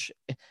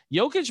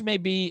Jokic may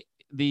be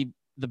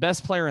the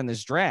best player in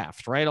this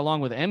draft, right?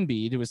 Along with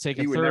Embiid, who was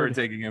taken third. You were never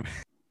taking him.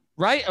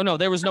 Right? Oh, no,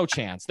 there was no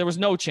chance. There was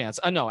no chance.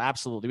 No,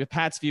 absolutely. With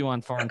Pat's view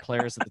on foreign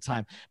players at the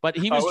time. But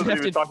he was drafted.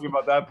 Even talking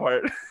about that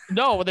part.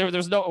 No,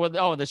 there's no.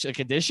 Oh, the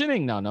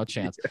conditioning? No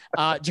chance.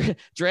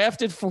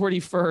 Drafted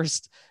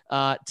 41st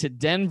to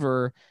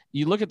Denver.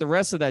 You look at the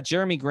rest of that.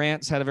 Jeremy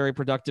Grant's had a very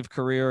productive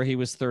career. He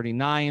was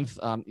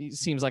 39th. He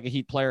seems like a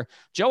Heat player.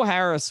 Joe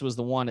Harris was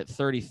the one at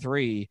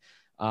 33.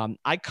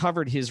 I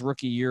covered his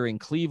rookie year in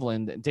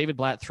Cleveland. David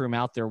Blatt threw him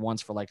out there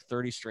once for like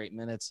 30 straight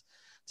minutes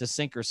to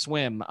sink or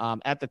swim.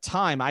 At the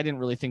time, I didn't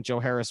really think Joe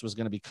Harris was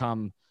going to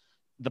become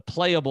the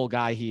playable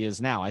guy he is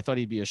now. I thought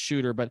he'd be a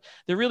shooter, but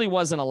there really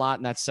wasn't a lot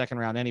in that second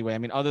round anyway. I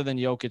mean, other than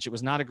Jokic, it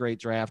was not a great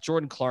draft.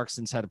 Jordan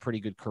Clarkson's had a pretty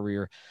good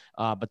career,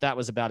 but that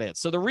was about it.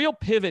 So the real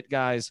pivot,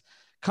 guys,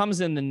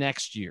 comes in the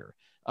next year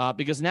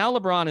because now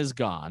LeBron is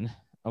gone,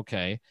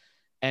 okay?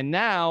 And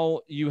now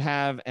you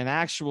have an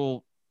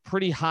actual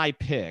pretty high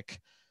pick.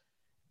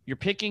 You're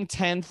picking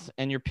 10th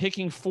and you're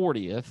picking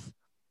 40th.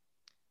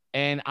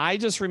 And I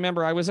just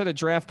remember I was at a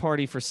draft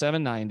party for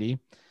 790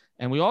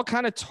 and we all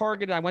kind of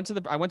targeted. I went to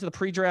the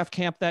pre-draft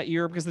camp that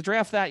year because the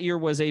draft that year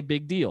was a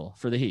big deal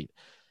for the Heat.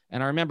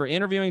 And I remember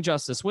interviewing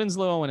Justice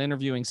Winslow and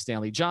interviewing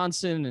Stanley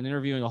Johnson and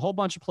interviewing a whole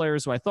bunch of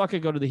players who I thought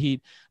could go to the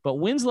Heat. But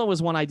Winslow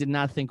was one I did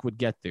not think would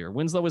get there.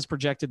 Winslow was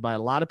projected by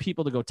a lot of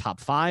people to go top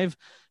 5,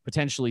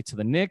 potentially to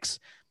the Knicks.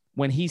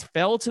 When he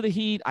fell to the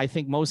Heat, I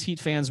think most Heat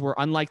fans were,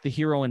 unlike the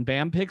Hero and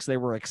Bam picks, they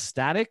were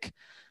ecstatic.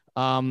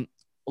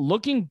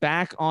 Looking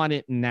back on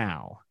it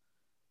now.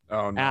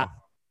 Oh, no.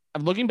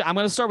 I'm going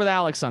to start with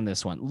Alex on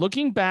this one.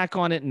 Looking back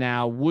on it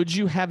now, would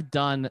you have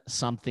done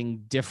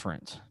something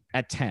different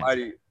at 10?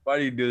 Why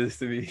do you do this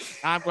to me?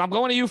 I'm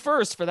going to you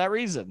first for that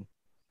reason.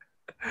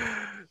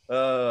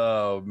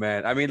 Oh,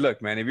 man. I mean,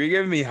 look, man, if you're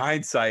giving me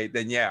hindsight,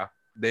 then yeah,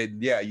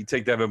 you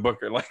take Devin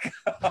Booker. Like,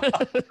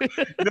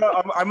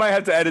 I might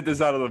have to edit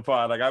this out of the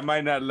pod. Like, I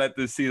might not let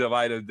this see the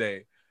light of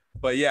day.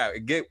 But yeah,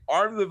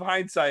 armed with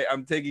hindsight,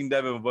 I'm taking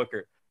Devin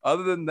Booker.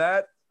 Other than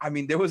that, I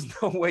mean, there was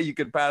no way you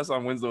could pass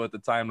on Winslow at the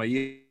time. Like,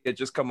 he had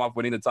just come off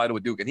winning the title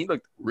with Duke, and he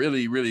looked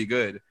really, really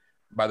good,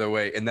 by the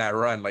way, in that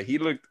run. Like, he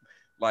looked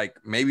like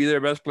maybe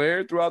their best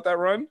player throughout that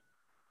run.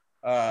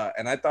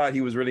 And I thought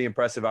he was really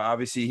impressive.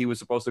 Obviously, he was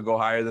supposed to go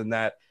higher than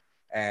that.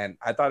 And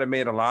I thought it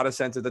made a lot of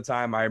sense at the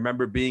time. I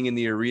remember being in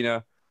the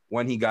arena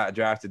when he got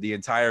drafted, the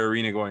entire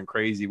arena going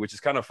crazy, which is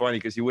kind of funny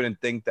because you wouldn't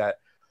think that,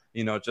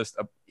 just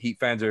Heat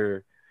fans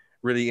are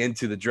really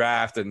into the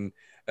draft and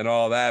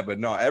all that. But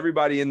no,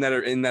 everybody in that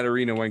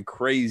arena went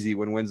crazy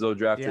when Winslow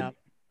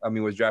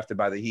was drafted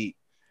by the Heat.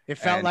 It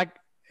felt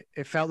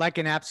like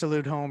an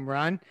absolute home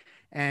run.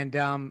 And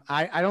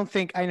I don't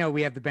think, I know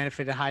we have the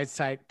benefit of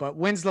hindsight, but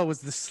Winslow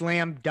was the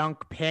slam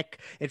dunk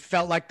pick. It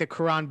felt like the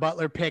Caron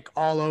Butler pick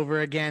all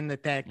over again,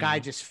 that guy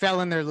just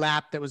fell in their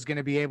lap that was going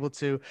to be able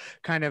to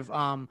kind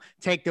of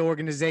take the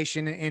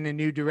organization in a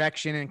new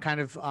direction and kind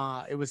of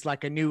it was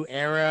like a new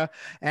era.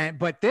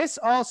 But this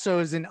also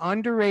is an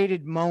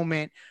underrated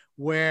moment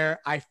where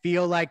I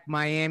feel like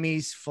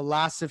Miami's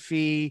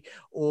philosophy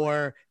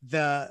or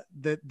the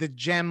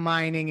gem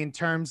mining in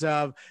terms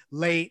of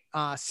late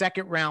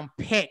second round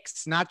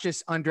picks, not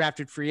just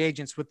undrafted free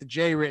agents with the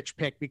J Rich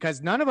pick,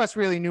 because none of us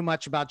really knew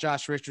much about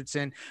Josh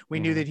Richardson. We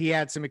knew that he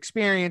had some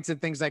experience and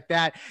things like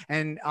that.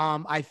 And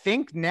I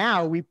think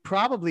now we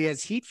probably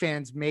as Heat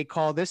fans may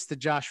call this the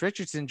Josh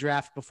Richardson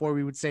draft before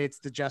we would say it's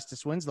the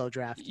Justice Winslow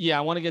draft. Yeah,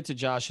 I want to get to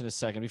Josh in a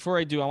second. Before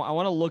I do, I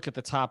want to look at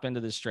the top end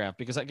of this draft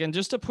because, again,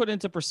 just to put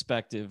into perspective,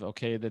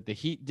 okay, that the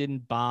Heat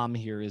didn't bomb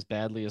here as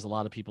badly as a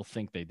lot of people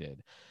think they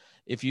did.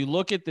 If you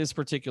look at this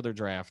particular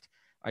draft,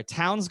 All right,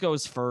 Towns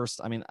goes first.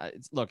 I mean,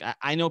 look,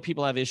 I know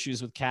people have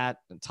issues with Cat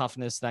and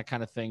toughness, that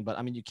kind of thing, but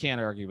I mean, you can't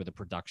argue with the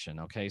production.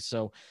 Okay,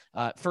 so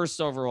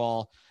first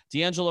overall,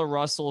 D'Angelo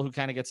Russell, who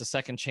kind of gets a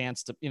second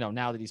chance to,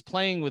 now that he's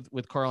playing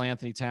with Karl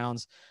Anthony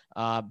Towns,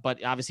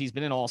 but obviously he's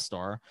been an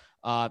all-star,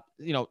 but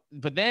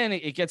then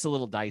it gets a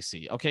little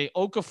dicey. Okay,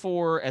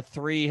 Okafor at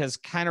 3 has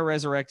kind of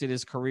resurrected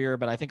his career,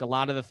 but I think a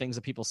lot of the things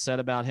that people said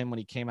about him when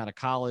he came out of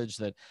college,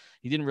 that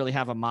he didn't really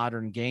have a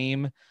modern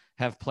game,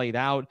 have played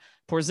out.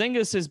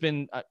 Porzingis has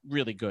been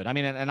really good. I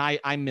mean, and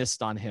I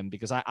missed on him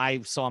because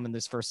I saw him in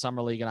this first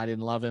summer league and I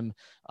didn't love him.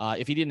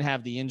 If he didn't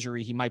have the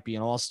injury, he might be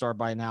an all-star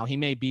by now. He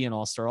may be an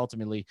all-star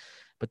ultimately,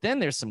 but then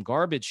there's some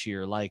garbage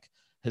here. Like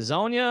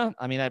Hezonja,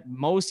 I mean, at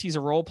most he's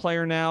a role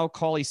player now.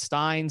 Cauley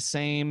Stein,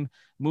 same.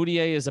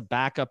 Moutier is a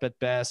backup at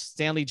best.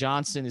 Stanley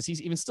Johnson, is he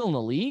even still in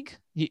the league?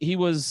 He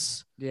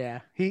was. Yeah,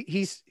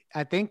 he's.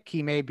 I think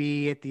he may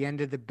be at the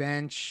end of the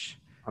bench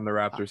on the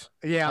Raptors.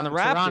 On the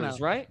Raptors,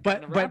 right?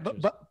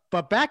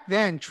 But back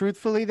then,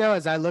 truthfully though,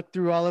 as I looked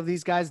through all of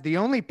these guys, the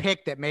only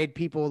pick that made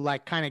people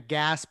like kind of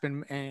gasp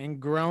and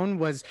groan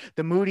was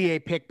the Moutier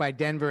pick by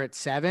Denver at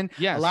 7.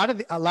 Yes.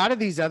 A lot of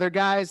these other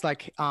guys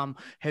like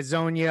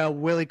Hezonja,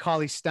 Willie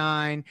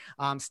Cauley-Stein,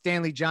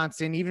 Stanley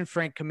Johnson, even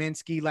Frank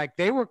Kaminsky, like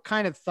they were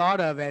kind of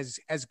thought of as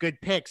good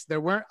picks.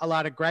 There weren't a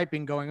lot of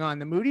griping going on.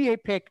 The Moutier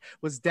pick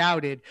was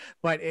doubted,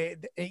 but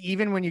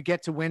even when you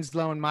get to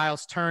Winslow and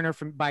Miles Turner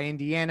by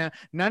Indiana,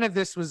 none of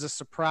this was a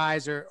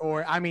surprise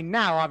or I mean,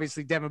 now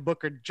obviously Devin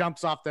Booker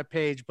jumps off the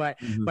page, but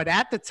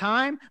at the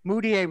time,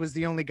 Moutier was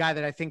the only guy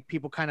that I think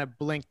people kind of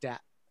blinked at.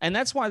 And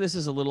that's why this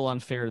is a little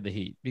unfair to the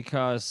Heat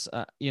because,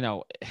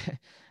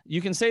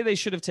 you can say they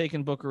should have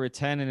taken Booker at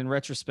 10, and in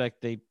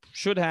retrospect, they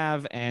should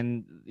have.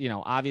 And,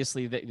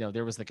 obviously,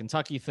 there was the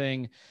Kentucky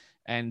thing,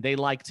 and they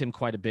liked him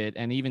quite a bit.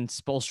 And even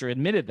Spoelstra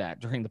admitted that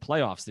during the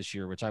playoffs this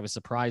year, which I was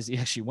surprised he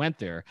actually went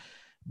there.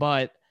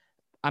 But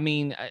I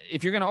mean,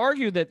 if you're going to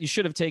argue that you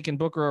should have taken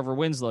Booker over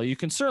Winslow, you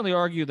can certainly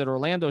argue that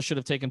Orlando should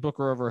have taken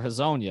Booker over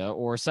Hezonja,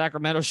 or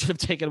Sacramento should have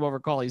taken him over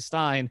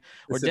Cauley-Stein,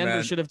 or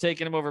Denver should have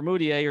taken him over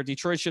Moutier, or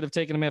Detroit should have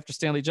taken him after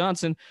Stanley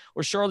Johnson,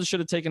 or Charlotte should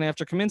have taken him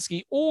after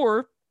Kaminsky,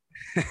 or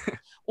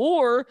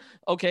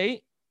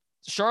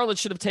Charlotte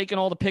should have taken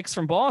all the picks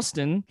from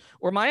Boston,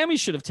 or Miami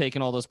should have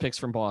taken all those picks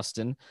from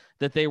Boston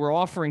that they were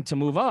offering to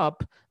move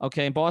up.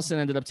 Okay, and Boston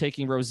ended up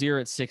taking Rozier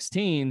at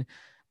 16.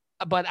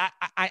 But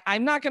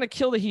I'm not going to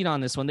kill the Heat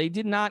on this one. They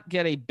did not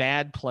get a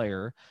bad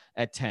player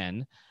at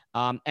 10.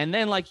 And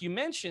then, like you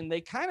mentioned,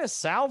 they kind of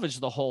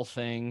salvaged the whole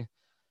thing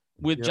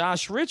with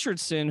Josh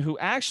Richardson, who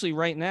actually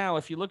right now,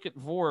 if you look at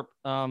VORP,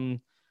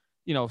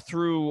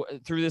 through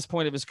this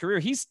point of his career,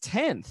 he's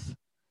 10th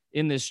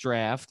in this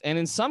draft. And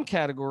in some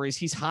categories,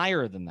 he's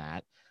higher than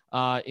that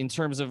in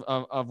terms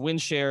of win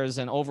shares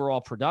and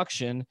overall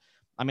production.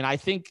 I mean, I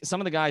think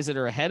some of the guys that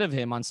are ahead of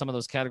him on some of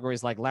those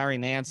categories, like Larry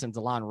Nance and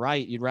DeLon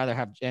Wright, you'd rather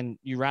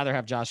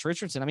have Josh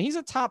Richardson. I mean, he's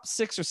a top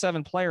 6 or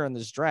 7 player in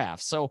this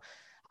draft. So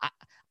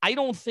I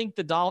don't think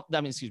the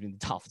Dolphins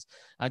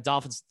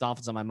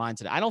on my mind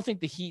today. I don't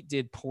think the Heat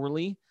did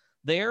poorly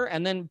there.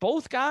 And then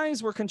both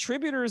guys were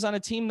contributors on a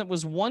team that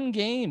was one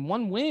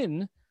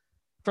win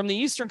from the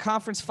Eastern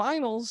Conference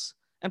Finals,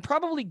 and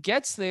probably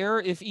gets there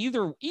if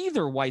either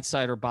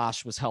Whiteside or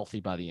Bosch was healthy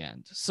by the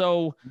end.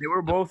 So they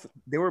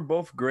were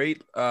both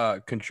great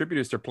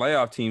contributors to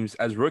playoff teams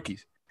as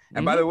rookies.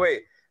 And by the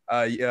way,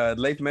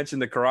 Leif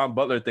mentioned the Caron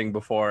Butler thing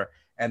before,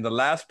 and the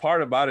last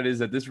part about it is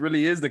that this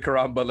really is the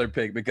Caron Butler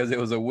pick because it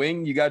was a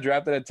wing you got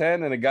drafted at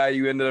 10 and a guy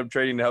you ended up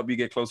trading to help you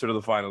get closer to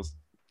the finals.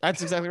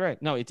 That's exactly right.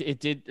 No, it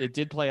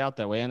did play out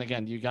that way. And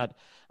again, you got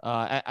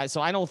so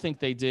I don't think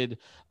they did.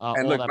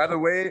 And look, by the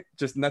way,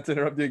 just not to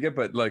interrupt you again,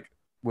 but like,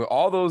 with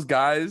all those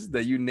guys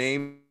that you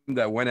named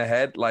that went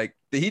ahead, like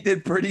he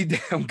did pretty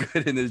damn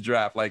good in this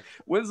draft. Like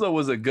Winslow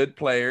was a good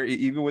player,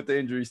 even with the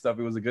injury stuff.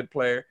 He was a good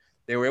player.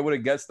 They were able to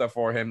get stuff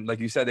for him. Like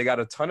you said, they got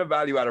a ton of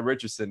value out of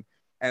Richardson,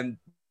 and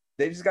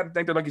they just got to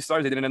thank their lucky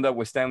stars. They didn't end up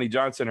with Stanley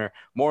Johnson or,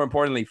 more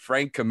importantly,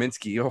 Frank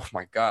Kaminsky. Oh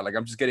my God! Like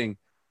I'm getting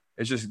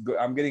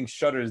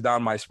shudders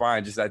down my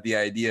spine just at the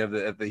idea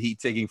of the Heat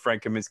taking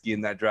Frank Kaminsky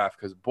in that draft,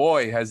 because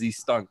boy has he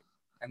stunk.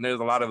 And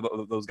there's a lot of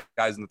those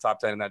guys in the top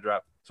 10 in that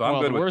draft. So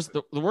I'm good with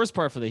the worst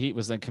part for the Heat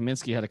was that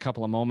Kaminsky had a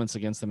couple of moments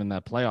against them in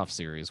that playoff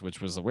series, which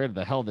was where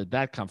the hell did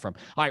that come from?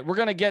 All right, we're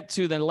going to get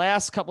to the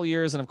last couple of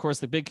years and, of course,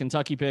 the big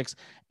Kentucky picks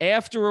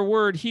after a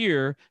word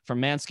here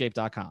from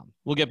Manscaped.com.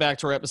 We'll get back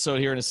to our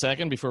episode here in a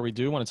second. Before we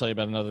do, I want to tell you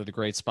about another of the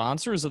great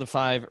sponsors of the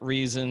 5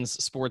 Reasons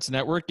Sports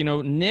Network. You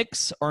know,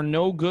 Knicks are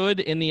no good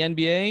in the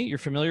NBA. You're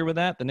familiar with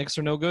that? The Knicks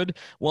are no good?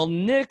 Well,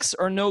 Knicks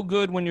are no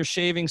good when you're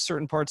shaving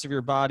certain parts of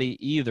your body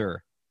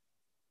either.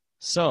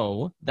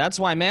 So that's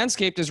why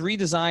Manscaped has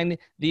redesigned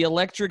the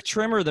electric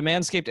trimmer. The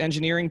Manscaped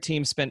engineering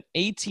team spent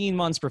 18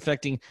 months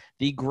perfecting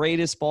the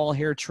greatest ball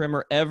hair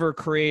trimmer ever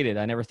created.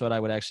 I never thought I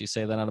would actually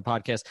say that on a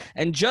podcast.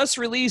 And just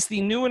released the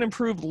new and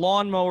improved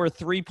Lawnmower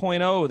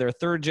 3.0. Their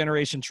 3rd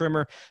generation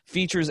trimmer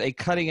features a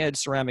cutting-edge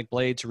ceramic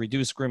blade to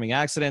reduce grooming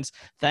accidents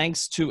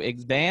thanks to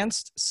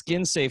advanced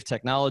skin-safe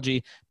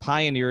technology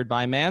pioneered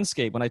by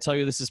Manscaped. When I tell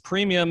you this is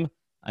premium,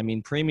 I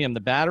mean premium. The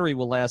battery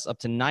will last up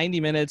to 90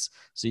 minutes,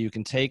 so you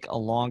can take a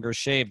longer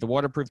shave. The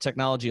waterproof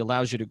technology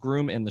allows you to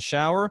groom in the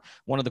shower.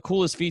 One of the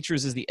coolest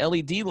features is the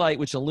LED light,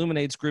 which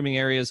illuminates grooming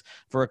areas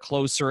for a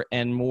closer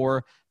and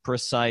more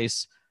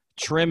precise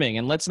trimming.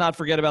 And let's not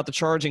forget about the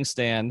charging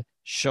stand.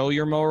 Show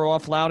your mower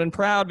off loud and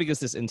proud, because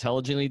this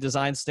intelligently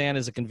designed stand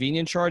is a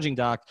convenient charging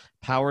dock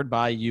powered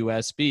by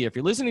USB. If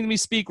you're listening to me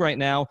speak right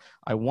now,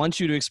 I want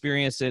you to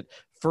experience it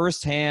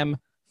firsthand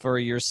for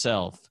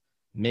yourself.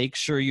 Make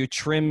sure you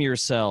trim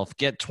yourself.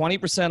 Get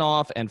 20%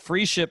 off and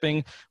free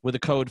shipping with the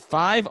code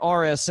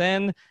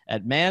 5RSN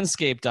at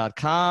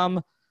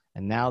manscaped.com.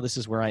 And now this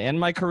is where I end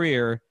my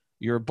career.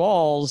 Your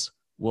balls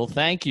will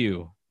thank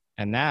you.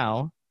 And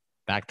now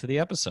back to the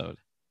episode.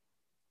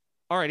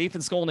 All right,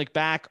 Ethan Skolnick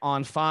back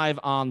on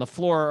 5 on the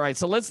Floor. All right,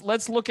 so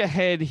let's look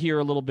ahead here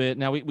a little bit.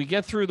 Now, we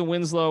get through the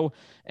Winslow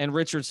and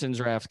Richardson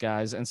draft,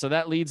 guys, and so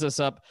that leads us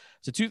up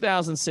to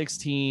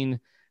 2016.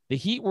 The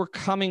Heat were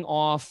coming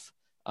off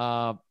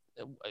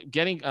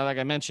getting, like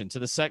I mentioned, to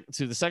the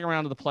second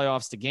round of the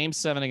playoffs, to Game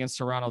 7 against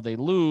Toronto. They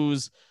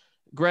lose.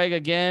 Greg,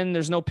 again,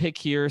 there's no pick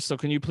here, so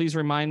can you please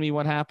remind me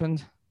what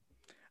happened?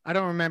 I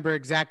don't remember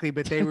exactly,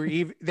 but they were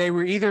they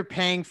were either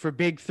paying for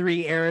Big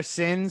Three era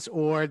sins,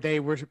 or they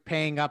were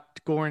paying up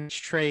Goran's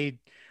trade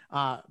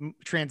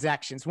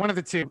transactions. One of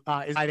the two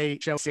is why they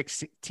show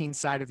 16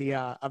 side of the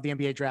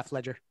NBA draft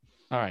ledger.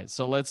 All right,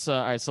 so let's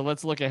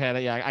look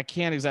ahead. Yeah, I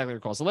can't exactly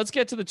recall. So let's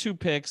get to the 2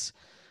 picks.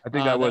 I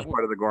think that was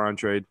part of the Goran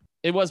trade.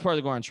 It was part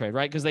of the Goran trade,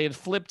 right? Because they had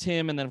flipped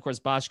him, and then of course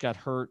Bosh got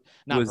hurt.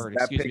 Not hurt,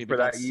 excuse me, for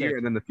that year,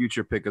 and then the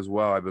future pick as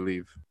well, I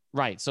believe.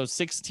 Right. So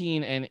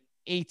 16 and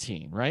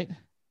 18, right?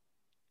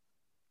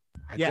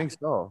 I think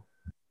so.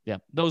 Yeah,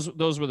 those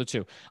were the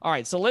 2. All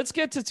right, so let's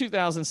get to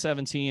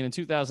 2017 and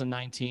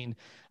 2019.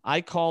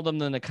 I called them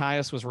the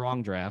Nekias was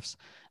wrong drafts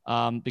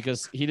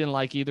because he didn't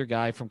like either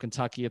guy from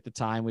Kentucky at the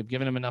time. We've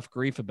given him enough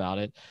grief about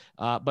it.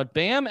 But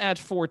Bam at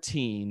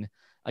 14,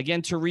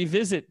 again, to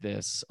revisit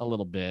this a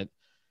little bit,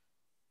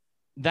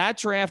 that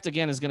draft,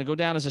 again, is going to go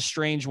down as a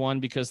strange one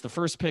because the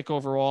first pick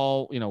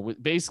overall,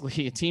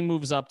 basically a team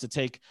moves up to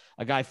take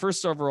a guy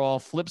first overall,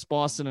 flips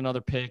Boston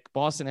another pick.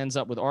 Boston ends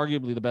up with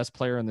arguably the best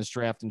player in this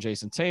draft in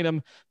Jason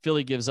Tatum.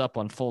 Philly gives up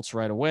on Fultz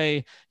right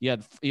away. You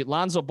had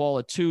Lonzo Ball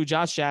at 2.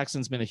 Josh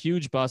Jackson's been a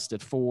huge bust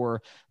at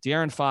 4.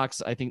 De'Aaron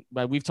Fox, I think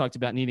we've talked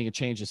about needing a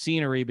change of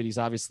scenery, but he's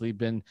obviously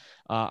been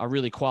a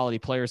really quality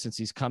player since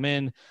he's come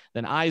in.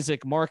 Then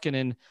Isaac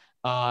Markkanen.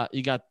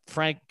 You got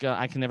Frank,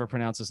 I can never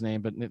pronounce his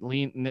name, but I'm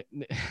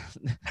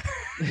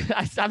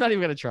not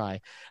even going to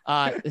try.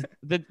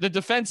 The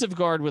defensive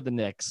guard with the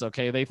Knicks,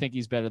 okay? They think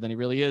he's better than he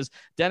really is.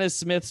 Dennis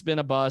Smith's been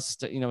a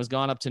bust, has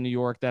gone up to New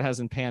York. That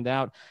hasn't panned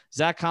out.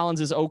 Zach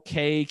Collins is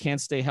okay,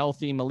 can't stay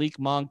healthy. Malik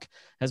Monk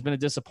has been a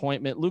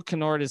disappointment. Luke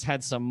Kennard has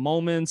had some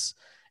moments.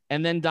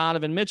 And then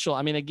Donovan Mitchell,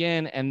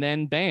 and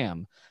then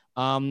Bam.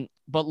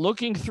 But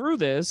looking through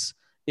this,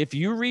 if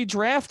you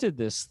redrafted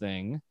this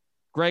thing,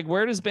 Greg,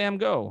 where does Bam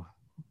go?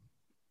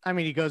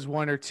 He goes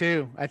 1 or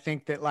 2. I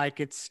think that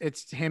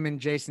it's him and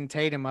Jason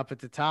Tatum up at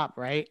the top,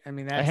 right?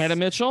 That's ahead of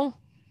Mitchell.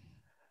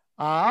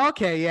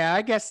 Okay, yeah,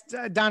 I guess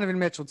Donovan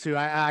Mitchell too.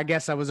 I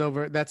guess I was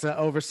over. That's an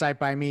oversight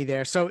by me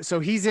there. So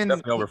he's in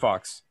definitely over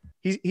Fox.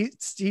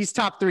 He's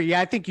top 3.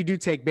 Yeah, I think you do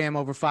take Bam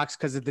over Fox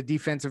because of the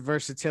defensive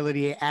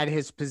versatility at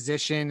his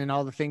position and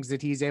all the things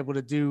that he's able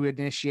to do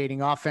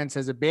initiating offense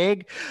as a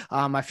big.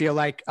 I feel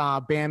like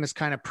Bam has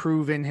kind of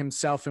proven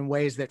himself in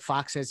ways that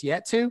Fox has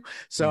yet to.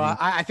 So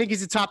I think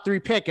he's a top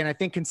 3 pick. And I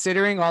think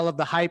considering all of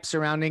the hype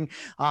surrounding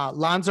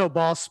Lonzo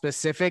Ball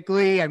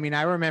specifically, I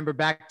remember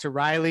back to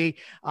Riley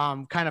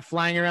kind of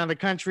flying around the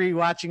country,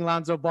 watching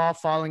Lonzo Ball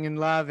falling in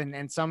love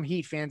and some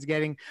Heat fans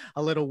getting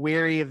a little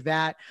weary of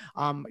that.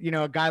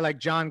 A guy like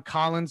John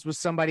Collins was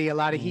somebody a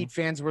lot of Heat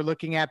fans were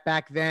looking at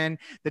back then.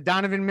 The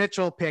Donovan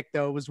Mitchell pick,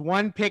 though, was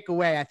 1 pick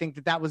away. I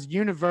think that was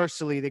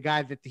universally the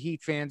guy that the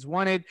Heat fans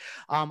wanted.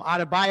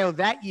 Adebayo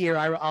that year,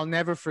 I'll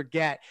never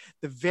forget,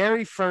 the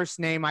very first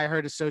name I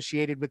heard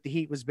associated with the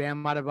Heat was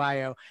Bam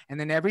Adebayo. And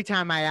then every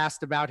time I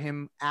asked about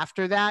him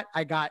after that,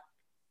 I got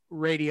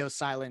radio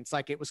silence,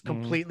 like it was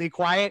completely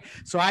quiet.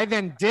 So I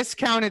then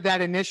discounted that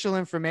initial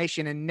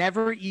information and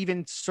never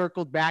even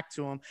circled back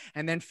to him,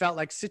 and then felt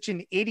like such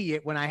an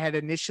idiot when I had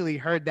initially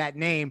heard that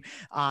name,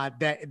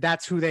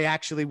 that's who they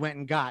actually went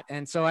and got.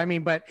 And so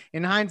but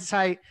in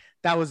hindsight,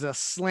 that was a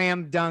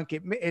slam dunk.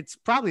 It's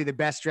probably the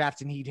best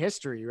draft in Heat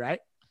history, right?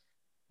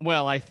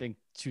 Well, I think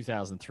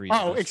 2003.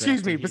 Oh,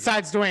 excuse me.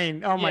 Besides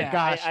Dwayne. Oh my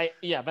gosh.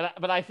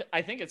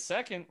 I think it's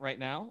second right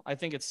now. I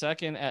think it's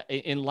second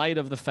in light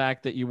of the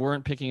fact that you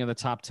weren't picking in the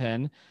top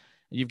 10.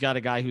 You've got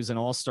a guy who's an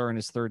all-star in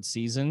his 3rd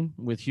season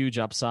with huge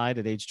upside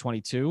at age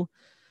 22,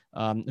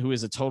 who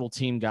is a total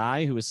team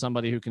guy, who is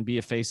somebody who can be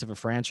a face of a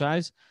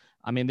franchise.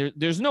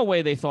 There's no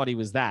way they thought he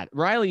was that.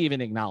 Riley even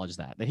acknowledged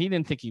that he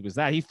didn't think he was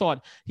that. He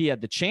thought he had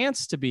the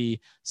chance to be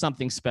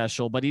something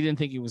special, but he didn't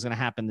think it was going to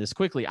happen this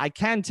quickly. I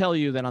can tell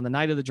you that on the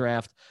night of the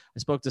draft, I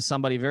spoke to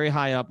somebody very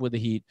high up with the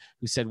Heat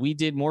who said, we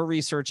did more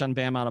research on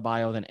Bam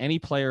Adebayo than any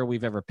player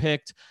we've ever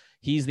picked.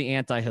 He's the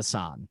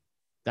anti-Hassan.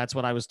 That's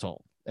what I was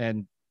told.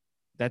 And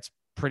that's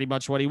pretty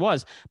much what he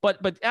was.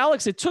 But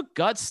Alex, it took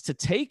guts to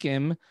take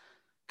him,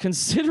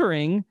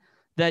 considering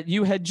that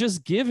you had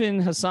just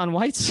given Hassan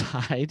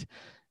Whiteside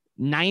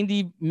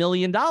 $90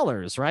 million,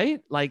 right?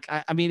 Like,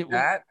 I mean,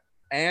 that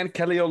and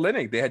Kelly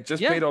Olynyk. They had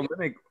just paid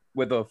Olynyk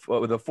with a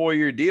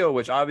 4-year deal,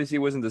 which obviously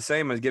wasn't the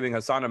same as giving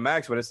Hassan a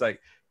max, but it's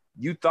like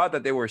you thought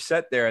that they were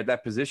set there at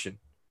that position.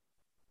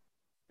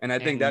 And I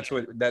think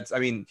I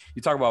mean,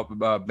 you talk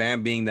about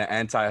Bam being the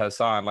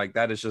anti-Hassan, like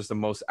that is just the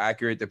most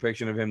accurate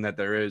depiction of him that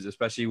there is,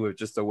 especially with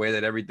just the way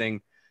that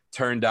everything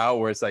turned out,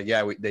 where it's like,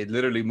 they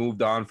literally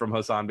moved on from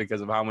Hassan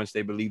because of how much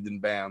they believed in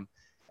Bam.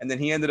 And then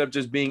he ended up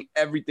just being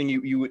everything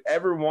you would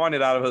ever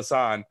wanted out of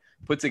Hassan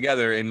put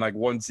together in like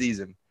one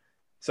season.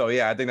 So,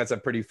 yeah, I think that's a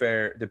pretty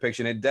fair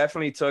depiction. It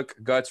definitely took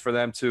guts for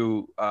them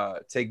to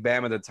take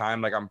Bam at the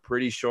time. Like, I'm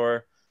pretty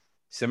sure,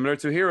 similar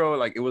to Hero,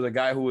 like it was a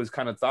guy who was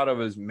kind of thought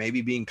of as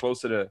maybe being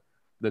closer to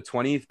the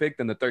 20th pick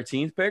than the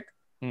 13th pick.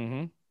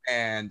 Mm-hmm.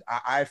 And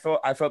I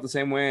felt the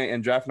same way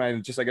in draft night,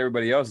 just like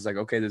everybody else. It's like,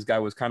 okay, this guy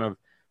was kind of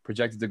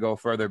projected to go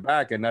further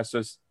back. And that's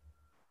just,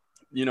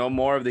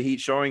 more of the Heat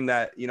showing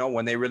that,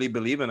 when they really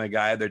believe in a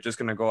guy, they're just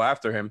going to go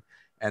after him.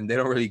 And they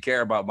don't really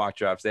care about mock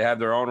drafts. They have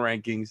their own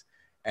rankings.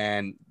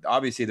 And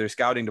obviously their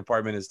scouting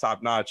department is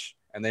top notch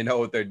and they know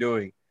what they're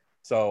doing.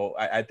 So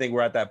I think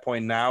we're at that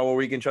point now where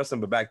we can trust them.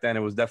 But back then it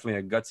was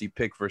definitely a gutsy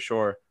pick for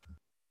sure.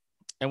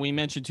 And we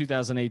mentioned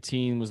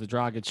 2018 was the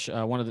Dragic,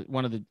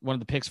 one of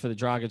the picks for the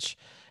Dragic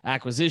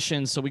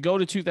acquisition. So we go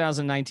to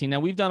 2019. Now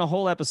we've done a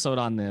whole episode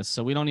on this,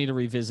 so we don't need to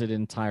revisit it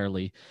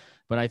entirely.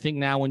 But I think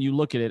now when you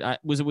look at it,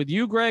 was it with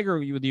you, Greg, or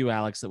with you,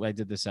 Alex, that I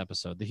did this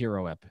episode, the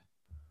Hero ep?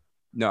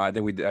 No, I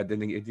think we did. I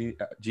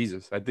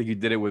think you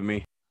did it with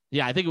me.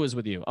 Yeah, I think it was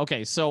with you.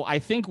 Okay, so I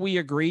think we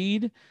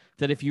agreed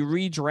that if you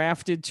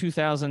redrafted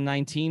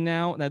 2019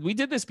 now we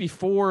did this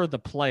before the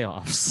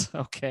playoffs,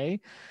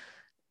 okay?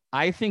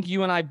 I think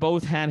you and I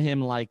both had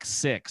him like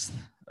 6th,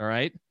 all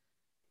right?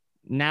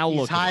 Now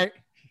look at it.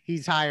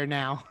 He's higher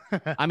now.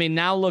 I mean,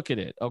 now look at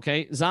it,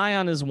 okay?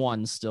 Zion is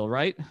 1 still,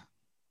 right?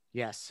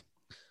 Yes.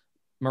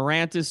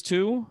 Morant is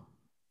 2?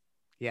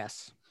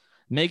 Yes.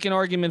 Make an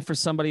argument for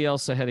somebody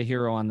else ahead of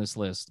Hero on this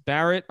list.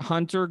 Barrett,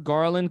 Hunter,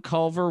 Garland,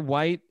 Culver,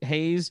 White,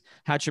 Hayes,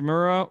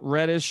 Hachimura,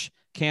 Reddish,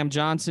 Cam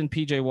Johnson,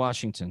 PJ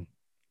Washington.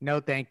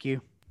 No, thank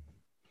you.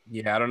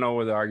 Yeah, I don't know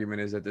where the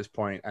argument is at this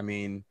point. I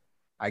mean,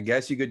 I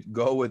guess you could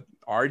go with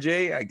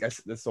RJ. I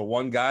guess that's the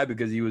one guy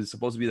because he was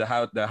supposed to be the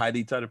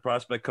highly touted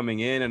prospect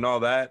coming in and all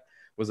that.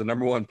 Was the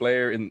number 1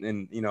 player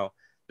in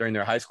during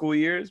their high school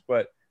years.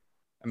 But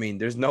I mean,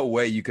 there's no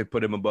way you could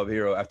put him above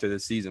Hero after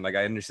this season. Like,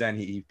 I understand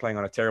he's playing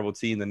on a terrible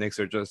team. The Knicks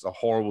are just a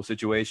horrible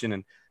situation.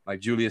 And like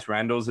Julius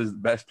Randle's his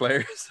best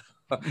player,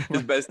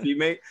 his best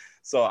teammate.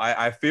 So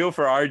I feel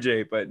for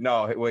RJ, but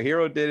no, what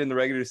Hero did in the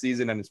regular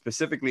season and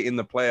specifically in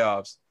the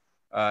playoffs,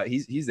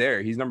 he's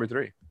there. He's number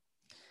 3.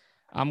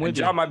 I'm with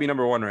you. John might be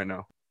number 1 right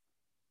now.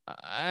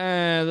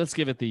 Let's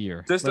give it the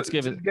year. Let's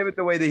give it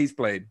the way that he's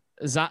played.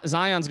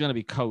 Zion's going to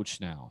be coached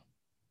now.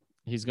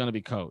 He's going to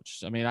be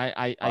coached. I mean,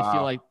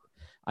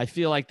 I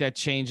feel like that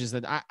changes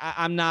that.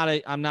 I'm not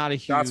a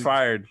huge. Shots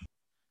fired.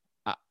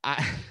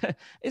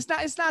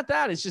 It's not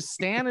that. It's just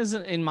Stan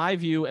isn't, in my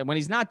view, and when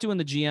he's not doing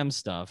the GM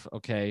stuff,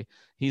 okay,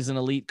 he's an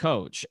elite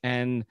coach,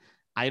 and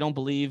I don't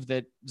believe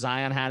that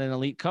Zion had an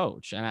elite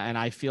coach, and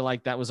I feel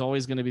like that was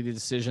always going to be the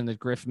decision that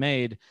Griff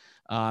made.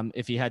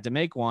 If he had to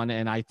make one,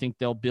 and I think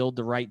they'll build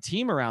the right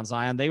team around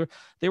Zion.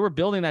 They were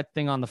building that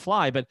thing on the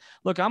fly. But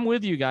look, I'm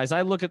with you guys.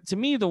 To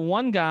me, the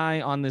one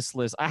guy on this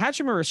list,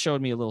 Hachimura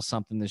showed me a little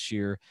something this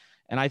year,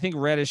 and I think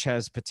Reddish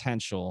has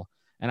potential.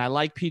 And I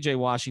like PJ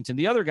Washington.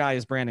 The other guy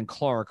is Brandon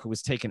Clark, who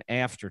was taken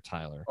after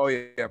Tyler. Oh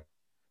yeah.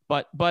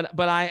 But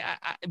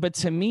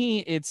to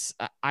me,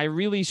 I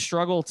really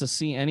struggle to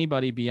see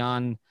anybody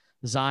beyond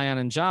Zion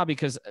and Ja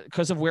because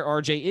of where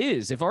RJ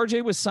is. If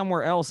RJ was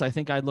somewhere else, I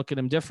think I'd look at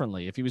him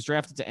differently. If he was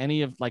drafted to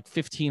any of like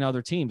 15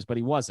 other teams, but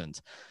he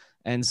wasn't.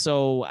 And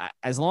so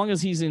as long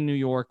as he's in New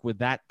York with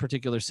that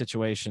particular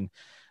situation,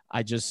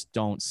 I just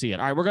don't see it.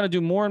 All right, we're going to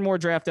do more and more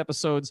draft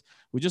episodes.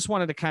 We just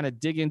wanted to kind of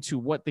dig into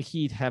what the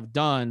Heat have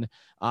done.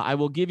 I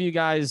will give you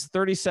guys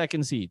 30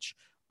 seconds each.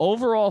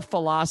 Overall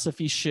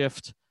philosophy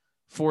shift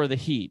for the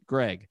Heat.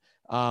 Greg,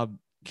 can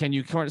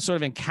you sort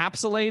of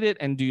encapsulate it,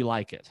 and do you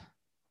like it?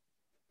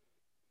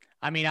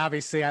 I mean,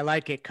 obviously I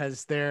like it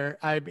because the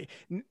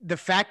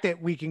fact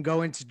that we can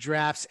go into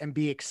drafts and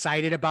be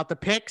excited about the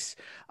picks,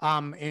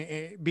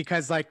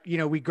 because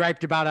we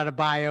griped about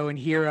Adebayo and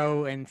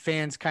Hero, and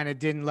fans kind of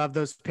didn't love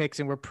those picks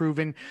and were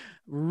proven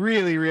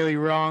really, really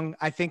wrong.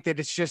 I think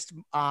that it's just,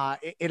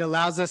 it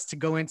allows us to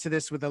go into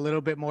this with a little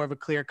bit more of a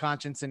clear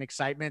conscience and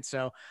excitement.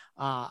 So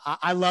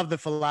I love the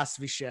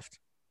philosophy shift.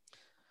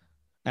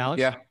 Alex?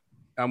 Yeah,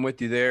 I'm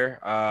with you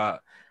there.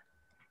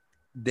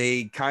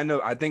 They kind of,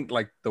 I think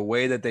like the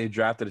way that they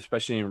drafted,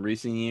 especially in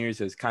recent years,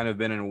 has kind of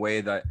been in a way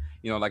that,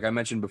 like I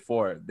mentioned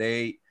before,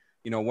 they,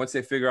 once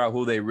they figure out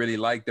who they really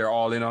like, they're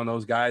all in on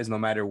those guys, no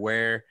matter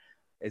where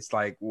it's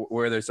like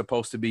where they're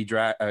supposed to be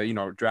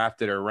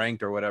drafted or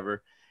ranked or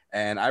whatever.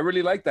 And I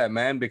really like that,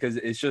 man, because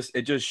it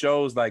just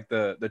shows like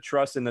the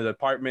trust in the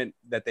department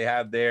that they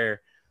have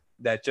there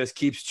that just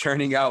keeps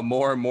churning out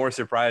more and more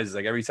surprises.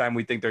 Like every time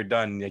we think they're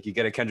done, like you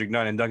get a Kendrick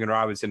Nunn and Duncan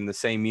Robinson in the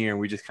same year, and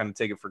we just kind of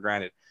take it for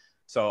granted.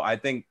 So I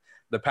think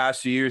the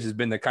past few years has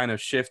been the kind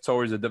of shift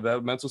towards the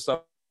developmental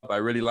stuff. I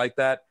really like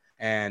that.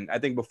 And I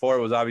think before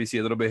it was obviously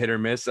a little bit hit or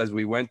miss as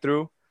we went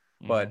through,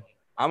 but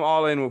I'm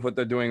all in with what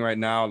they're doing right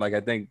now. Like,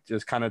 I think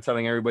just kind of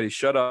telling everybody,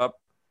 shut up.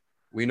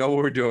 We know what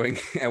we're doing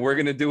and we're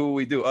going to do what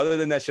we do. Other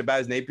than that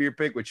Shabazz Napier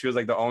pick, which feels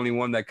like the only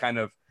one that kind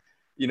of,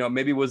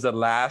 maybe was the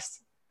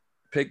last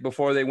pick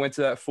before they went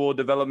to that full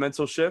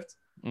developmental shift.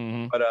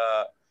 But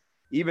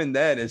even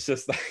then, it's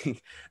just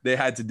like they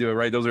had to do it,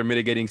 right? Those are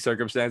mitigating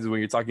circumstances when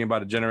you're talking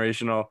about a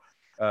generational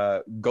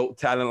GOAT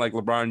talent like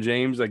LeBron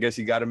James. I guess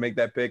you got to make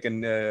that pick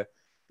and,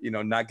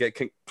 not get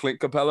Clint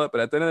Capella. But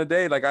at the end of the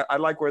day, like I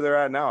like where they're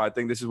at now. I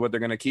think this is what they're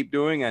going to keep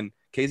doing. And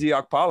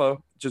KZ Okpala,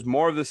 just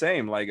more of the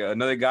same, like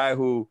another guy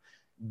who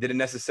didn't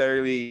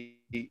necessarily,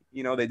 they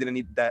didn't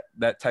need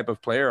that type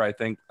of player. I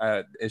think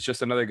it's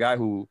just another guy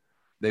who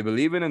they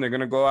believe in, and they're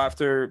going to go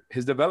after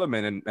his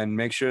development and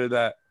make sure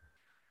that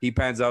he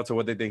pans out to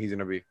what they think he's going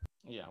to be.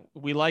 Yeah,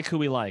 we like who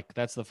we like.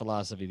 That's the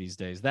philosophy these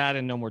days. That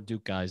and no more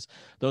Duke guys.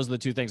 Those are the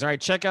two things. All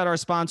right, check out our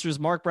sponsors,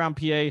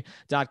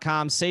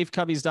 markbrownpa.com,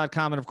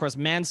 safecubbies.com, and, of course,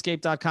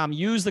 manscaped.com.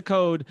 Use the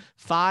code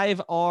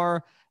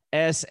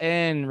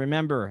 5RSN.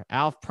 Remember,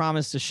 Alf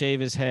promised to shave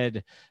his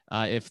head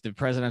if the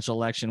presidential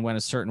election went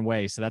a certain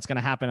way. So that's going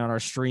to happen on our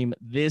stream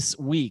this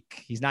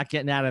week. He's not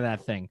getting out of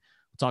that thing.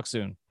 We'll talk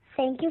soon.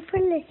 Thank you for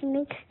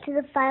listening to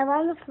the Five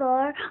on the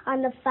Floor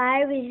on the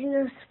Five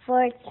Regional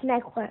Sports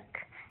Network.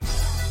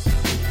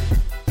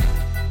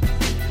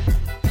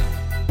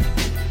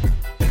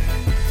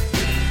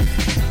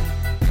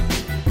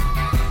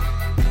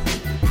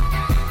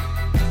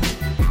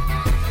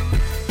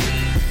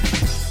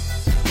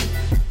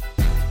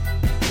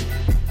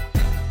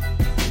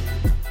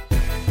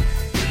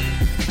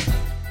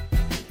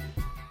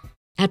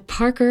 At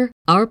Parker,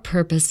 our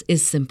purpose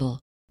is simple.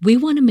 We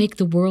want to make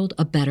the world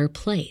a better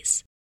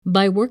place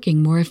by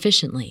working more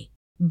efficiently,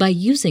 by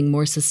using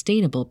more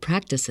sustainable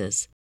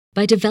practices,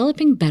 by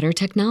developing better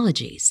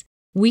technologies.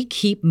 We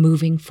keep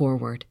moving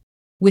forward.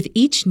 With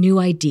each new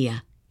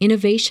idea,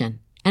 innovation,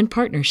 and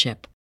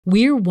partnership,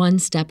 we're one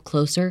step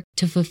closer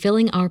to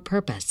fulfilling our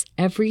purpose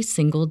every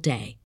single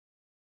day.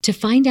 To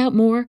find out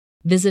more,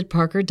 visit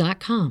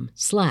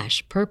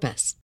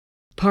parker.com/purpose.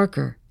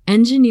 Parker,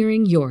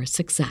 engineering your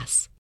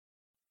success.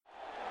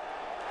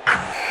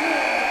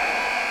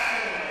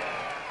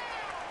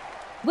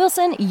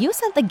 Wilson, you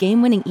sent the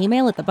game-winning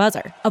email at the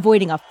buzzer,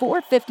 avoiding a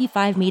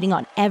 4:55 meeting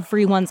on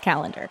everyone's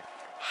calendar.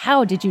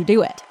 How did you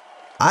do it?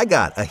 I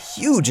got a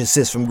huge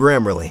assist from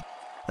Grammarly,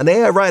 an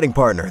AI writing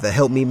partner that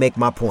helped me make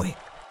my point.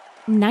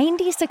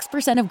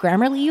 96% of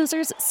Grammarly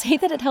users say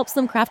that it helps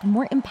them craft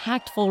more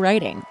impactful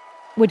writing.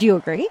 Would you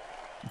agree?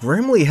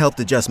 Grammarly helped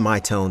adjust my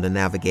tone to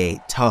navigate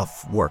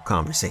tough work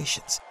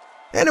conversations.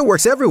 And it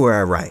works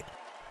everywhere I write,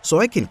 so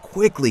I can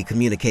quickly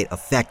communicate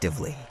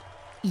effectively.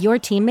 Your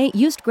teammate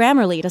used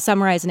Grammarly to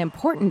summarize an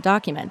important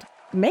document,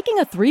 making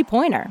a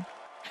 3-pointer.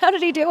 How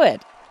did he do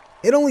it?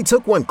 It only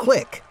took one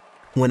click.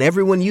 When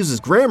everyone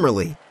uses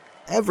Grammarly,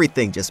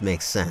 everything just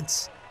makes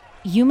sense.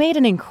 You made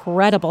an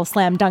incredible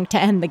slam dunk to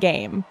end the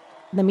game.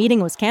 The meeting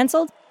was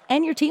canceled,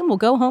 and your team will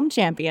go home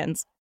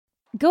champions.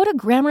 Go to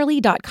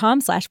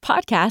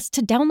Grammarly.com/podcast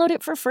to download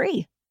it for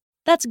free.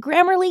 That's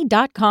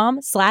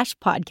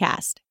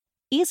Grammarly.com/podcast.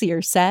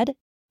 Easier said,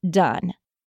 done.